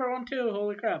 that's my number one too."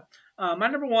 Holy crap! My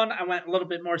number one, I went a little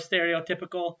bit more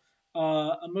stereotypical.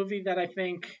 A movie that I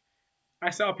think I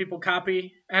saw people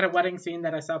copy. I had a wedding scene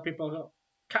that I saw people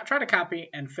try to copy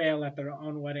and fail at their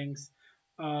own weddings.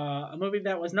 A movie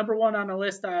that was number one on a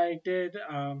list I did,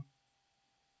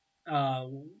 uh,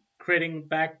 creating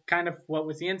back kind of what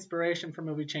was the inspiration for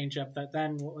movie Change Up, that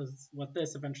then was what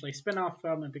this eventually spin off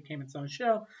from and became its own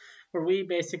show, where we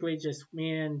basically just,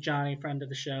 me and Johnny, friend of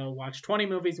the show, watched 20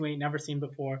 movies we ain't never seen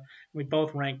before. We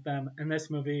both ranked them, and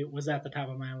this movie was at the top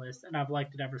of my list, and I've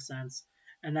liked it ever since.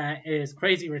 And that is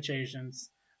Crazy Rich Asians,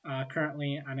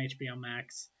 currently on HBO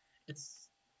Max. It's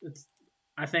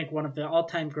I think one of the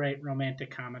all-time great romantic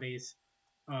comedies.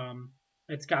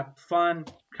 It's got fun,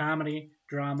 comedy,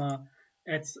 drama.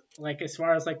 It's like, as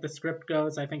far as like the script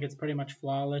goes, I think it's pretty much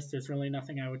flawless. There's really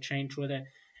nothing I would change with it.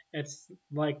 It's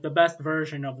like the best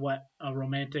version of what a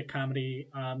romantic comedy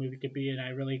movie could be, and I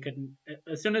really couldn't.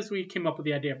 As soon as we came up with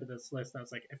the idea for this list, I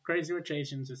was like, if Crazy Rich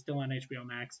Asians is still on HBO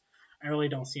Max, I really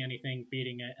don't see anything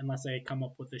beating it unless they come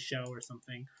up with a show or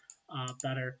something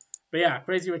better. But yeah,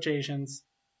 Crazy Rich Asians.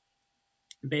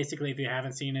 Basically, if you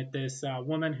haven't seen it, this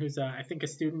woman who's I think a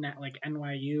student at like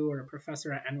NYU, or a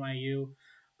professor at NYU,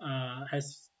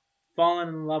 has fallen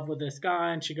in love with this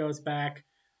guy, and she goes back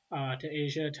to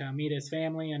Asia to meet his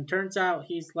family, and turns out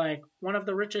he's like one of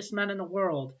the richest men in the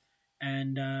world,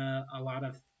 and a lot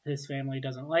of his family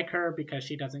doesn't like her because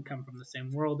she doesn't come from the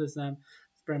same world as them.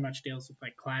 It very much deals with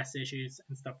like class issues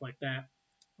and stuff like that.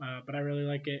 But I really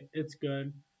like it. It's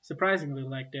good. Surprisingly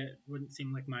liked it. Wouldn't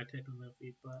seem like my type of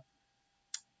movie, but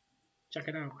check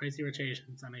it out. Crazy Rich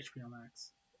Asians on HBO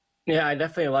Max. Yeah, I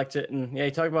definitely liked it. And yeah,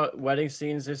 you talk about wedding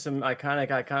scenes. There's some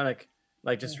iconic,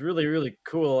 like just really, really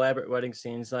cool, elaborate wedding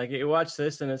scenes. Like you watch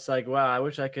this and it's like, wow, I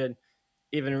wish I could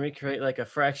even recreate like a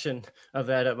fraction of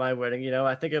that at my wedding.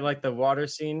 I think of like the water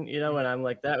scene, and I'm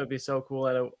like, that would be so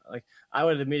cool. I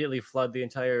would immediately flood the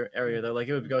entire area though. Like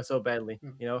it would go so badly.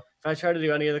 If I tried to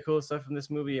do any of the cool stuff from this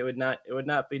movie, it would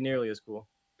not be nearly as cool.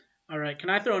 All right. Can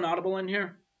I throw an audible in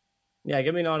here? Yeah,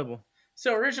 give me an audible.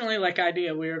 So originally, like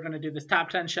idea, we were going to do this top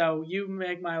 10 show. You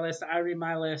make my list, I read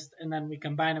my list, and then we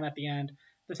combine them at the end.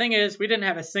 The thing is, we didn't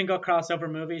have a single crossover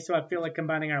movie, so I feel like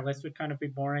combining our list would kind of be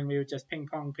boring. We would just ping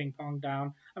pong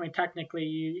down. I mean,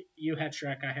 technically, you had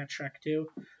Shrek, I had Shrek too,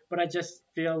 but I just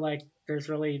feel like there's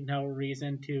really no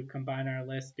reason to combine our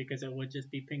list because it would just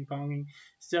be ping ponging.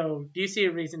 So, do you see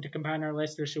a reason to combine our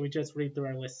list, or should we just read through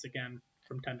our lists again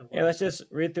from 10 to 1? Yeah, let's just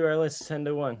read through our list 10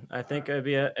 to 1. I think it'd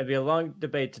be a long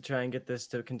debate to try and get this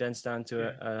to condense down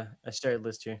to a shared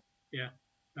list here. Yeah.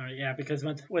 All right, yeah, because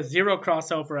with zero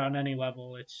crossover on any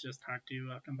level, it's just hard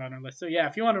to combine our list. So, yeah,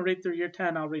 if you want to read through your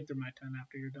 10, I'll read through my 10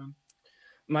 after you're done.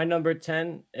 My number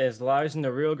 10 is Lars and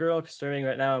the Real Girl, starting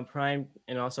right now on Prime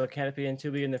and also Canopy and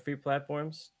Tubi in the free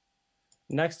platforms.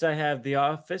 Next, I have The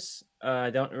Office. I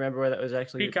don't remember where that was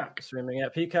actually Peacock. Streaming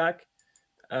at Peacock.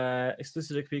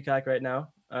 Exclusive to Peacock right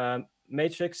now.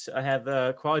 Matrix. I have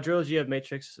the quadrilogy of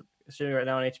Matrix streaming right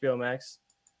now on HBO Max.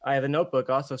 I have The Notebook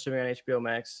also streaming on HBO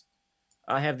Max.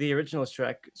 I have the original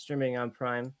Shrek streaming on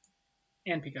Prime.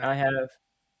 And Peacock. I have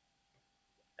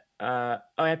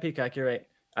and Peacock, you're right.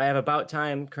 I have About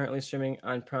Time currently streaming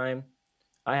on Prime.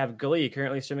 I have Glee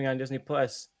currently streaming on Disney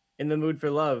Plus. In the Mood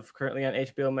for Love currently on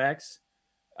HBO Max.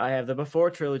 I have the Before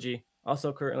trilogy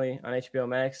also currently on HBO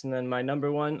Max. And then my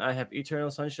number 1, I have Eternal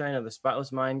Sunshine of the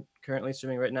Spotless Mind currently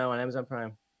streaming right now on Amazon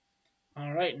Prime.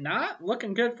 All right, not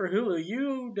looking good for Hulu.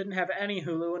 You didn't have any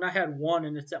Hulu, and I had one,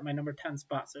 and it's at my number 10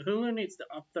 spot. So Hulu needs to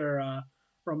up their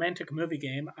romantic movie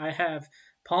game. I have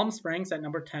Palm Springs at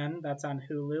number 10. That's on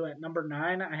Hulu. At number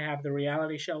 9, I have the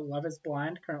reality show Love is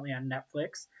Blind, currently on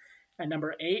Netflix. At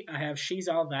number 8, I have She's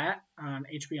All That on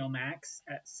HBO Max.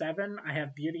 At 7, I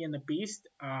have Beauty and the Beast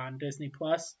on Disney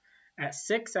Plus. At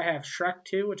 6, I have Shrek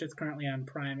 2, which is currently on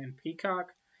Prime and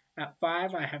Peacock. At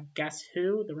 5, I have Guess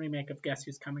Who, the remake of Guess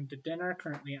Who's Coming to Dinner,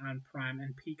 currently on Prime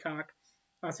and Peacock.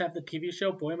 I also have the TV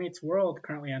show Boy Meets World,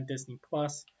 currently on Disney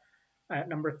Plus. At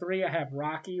number 3, I have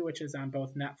Rocky, which is on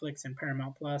both Netflix and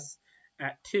Paramount Plus.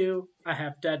 At 2, I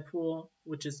have Deadpool,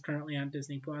 which is currently on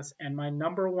Disney Plus. And my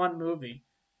number 1 movie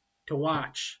to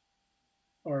watch,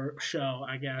 or show,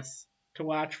 I guess, to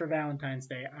watch for Valentine's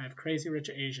Day, I have Crazy Rich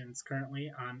Asians,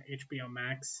 currently on HBO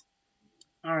Max.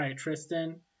 All right,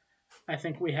 Tristan. I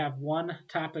think we have one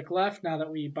topic left now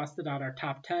that we busted out our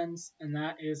top 10s, and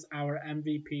that is our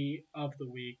MVP of the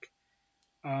week.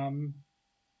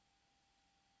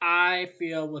 I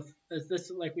feel with this,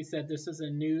 like we said, this is a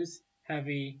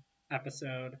news-heavy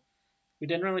episode. We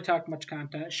didn't really talk much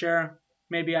content. Sure,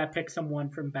 maybe I picked someone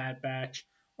from Bad Batch,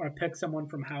 or I picked someone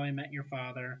from How I Met Your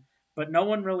Father, but no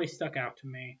one really stuck out to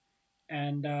me.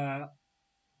 And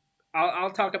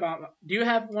I'll talk about. Do you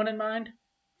have one in mind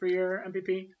for your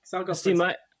MVP? So I'll go See,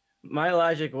 first. my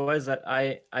logic was that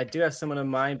I do have someone in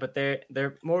mind, but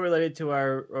they're more related to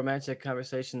our romantic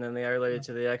conversation than they are related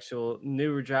to the actual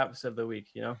new drops of the week,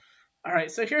 All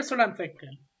right, so here's what I'm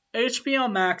thinking. HBO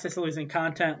Max is losing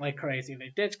content like crazy.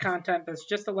 They ditch content. There's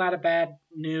just a lot of bad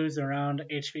news around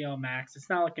HBO Max. It's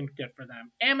not looking good for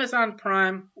them. Amazon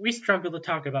Prime, we struggle to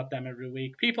talk about them every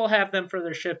week. People have them for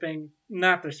their shipping,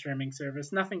 not their streaming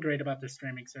service. Nothing great about their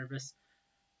streaming service.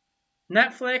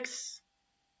 Netflix,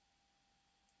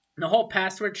 the whole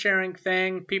password sharing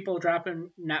thing, people dropping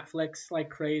Netflix like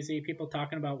crazy, people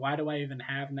talking about why do I even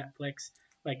have Netflix?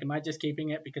 Like, am I just keeping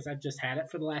it because I've just had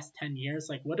it for the last 10 years?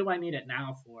 Like, what do I need it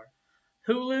now for?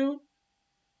 Hulu,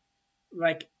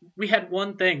 like, we had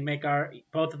one thing make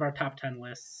both of our top 10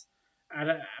 lists.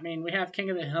 I mean, we have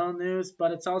King of the Hill news, but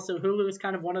it's also Hulu is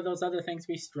kind of one of those other things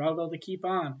we struggle to keep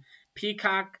on.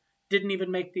 Peacock didn't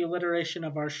even make the alliteration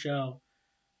of our show.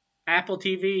 Apple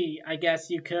TV, I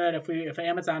guess you could, if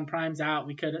Amazon Prime's out,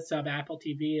 we could sub Apple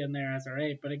TV in there as our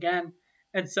 8. But again,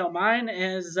 and so mine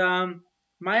is,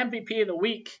 my MVP of the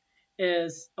week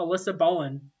is Alyssa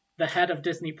Bowen, the head of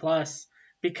Disney Plus,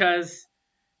 because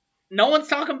no one's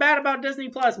talking bad about Disney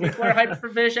Plus. People are hyped for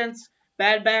Visions.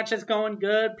 Bad Batch is going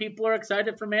good. People are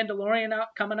excited for Mandalorian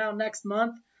coming out next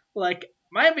month. Like,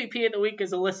 my MVP of the week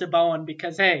is Alyssa Bowen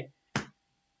because, hey,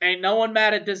 ain't no one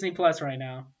mad at Disney Plus right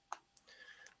now.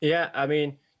 Yeah, I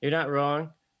mean, you're not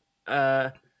wrong.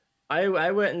 I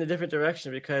went in a different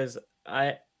direction because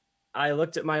I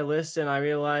looked at my list and I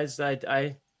realized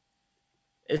I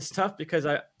it's tough because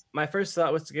my first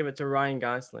thought was to give it to Ryan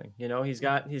Gosling. You know, he's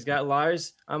got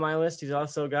Lars on my list. He's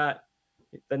also got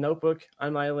The Notebook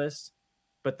on my list.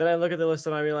 But then I look at the list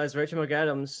and I realize Rachel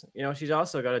McAdams, you know, she's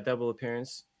also got a double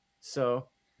appearance. So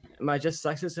am I just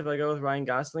sexist if I go with Ryan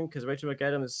Gosling? Because Rachel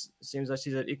McAdams seems like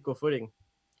she's at equal footing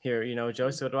here, you know, Joe.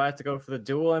 So do I have to go for the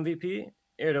dual MVP,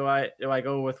 or do I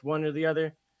go with one or the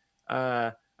other?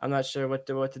 I'm not sure what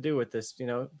to do with this, you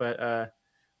know. But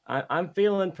I'm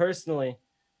feeling personally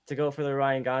to go for the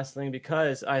Ryan Gosling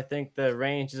because I think the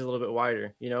range is a little bit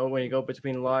wider. You know, when you go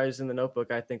between Lars and The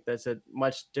Notebook, I think that's a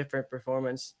much different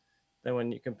performance than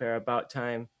when you compare About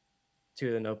Time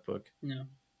to The Notebook. Yeah.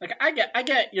 Like I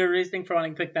get your reasoning for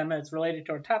wanting to pick them as related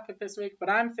to our topic this week, but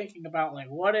I'm thinking about like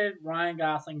what did Ryan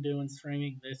Gosling do in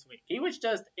streaming this week? He was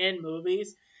just in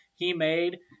movies he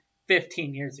made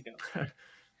 15 years ago.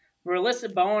 Where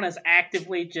Alyssa Bowen is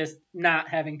actively just not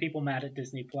having people mad at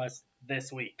Disney Plus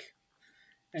this week.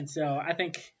 And so I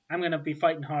think I'm going to be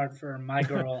fighting hard for my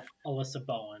girl, Alyssa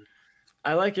Bowen.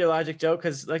 I like your logic, Joe,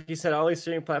 because like you said, all these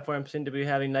streaming platforms seem to be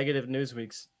having negative news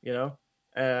weeks, you know?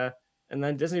 And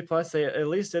then Disney Plus, they at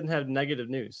least didn't have negative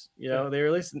news. You know, they were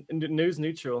at least news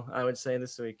neutral, I would say,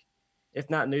 this week. If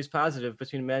not news positive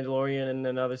between Mandalorian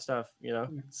and other stuff, you know?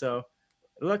 Yeah. So,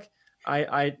 look,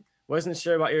 I wasn't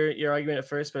sure about your argument at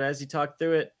first, but as you talked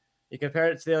through it, you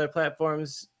compared it to the other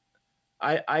platforms.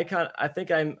 I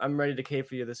think I'm ready to cave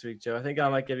for you this week, Joe. I think I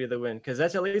might give you the win because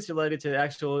that's at least related to the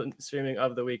actual streaming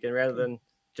of the week and rather than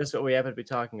just what we happen to be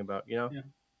talking about, you know? Yeah.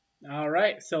 All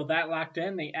right, so that locked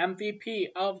in. The MVP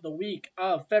of the week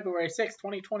of February 6,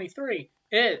 2023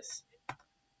 is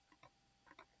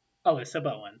Alyssa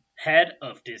Bowen, head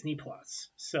of Disney Plus.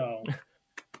 So,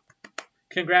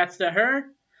 congrats to her.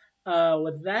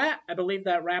 With that, I believe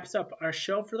that wraps up our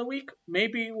show for the week.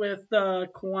 Maybe with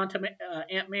Quantum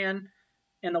Ant-Man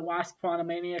and the Wasp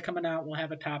Quantumania coming out, we'll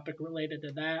have a topic related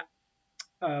to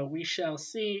that. We shall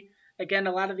see. Again,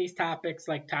 a lot of these topics,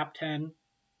 like top 10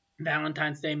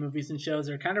 Valentine's Day movies and shows,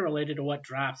 are kind of related to what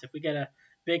drops. If we get a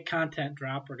big content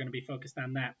drop, we're going to be focused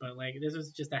on that. But like this was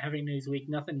just a heavy news week.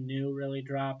 Nothing new really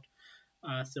dropped.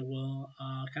 So we'll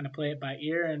kind of play it by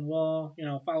ear, and we'll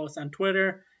follow us on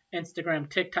Twitter, Instagram,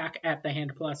 TikTok at The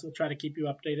Hand Plus. We'll try to keep you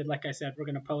updated. Like I said, we're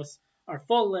going to post our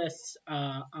full lists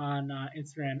on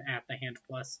Instagram at The Hand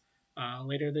Plus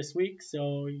later this week,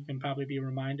 so you can probably be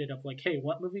reminded of like, hey,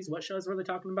 what movies, what shows were they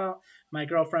talking about? My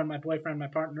girlfriend, my boyfriend, my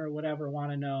partner, whatever,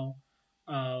 want to know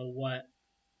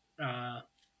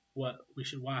what we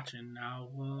should watch, and now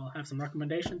we'll have some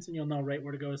recommendations, and you'll know right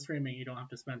where to go to streaming. You don't have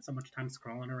to spend so much time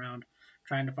scrolling around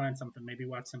trying to find something. Maybe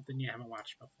watch something you haven't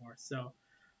watched before. So,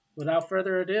 without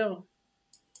further ado,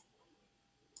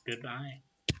 goodbye.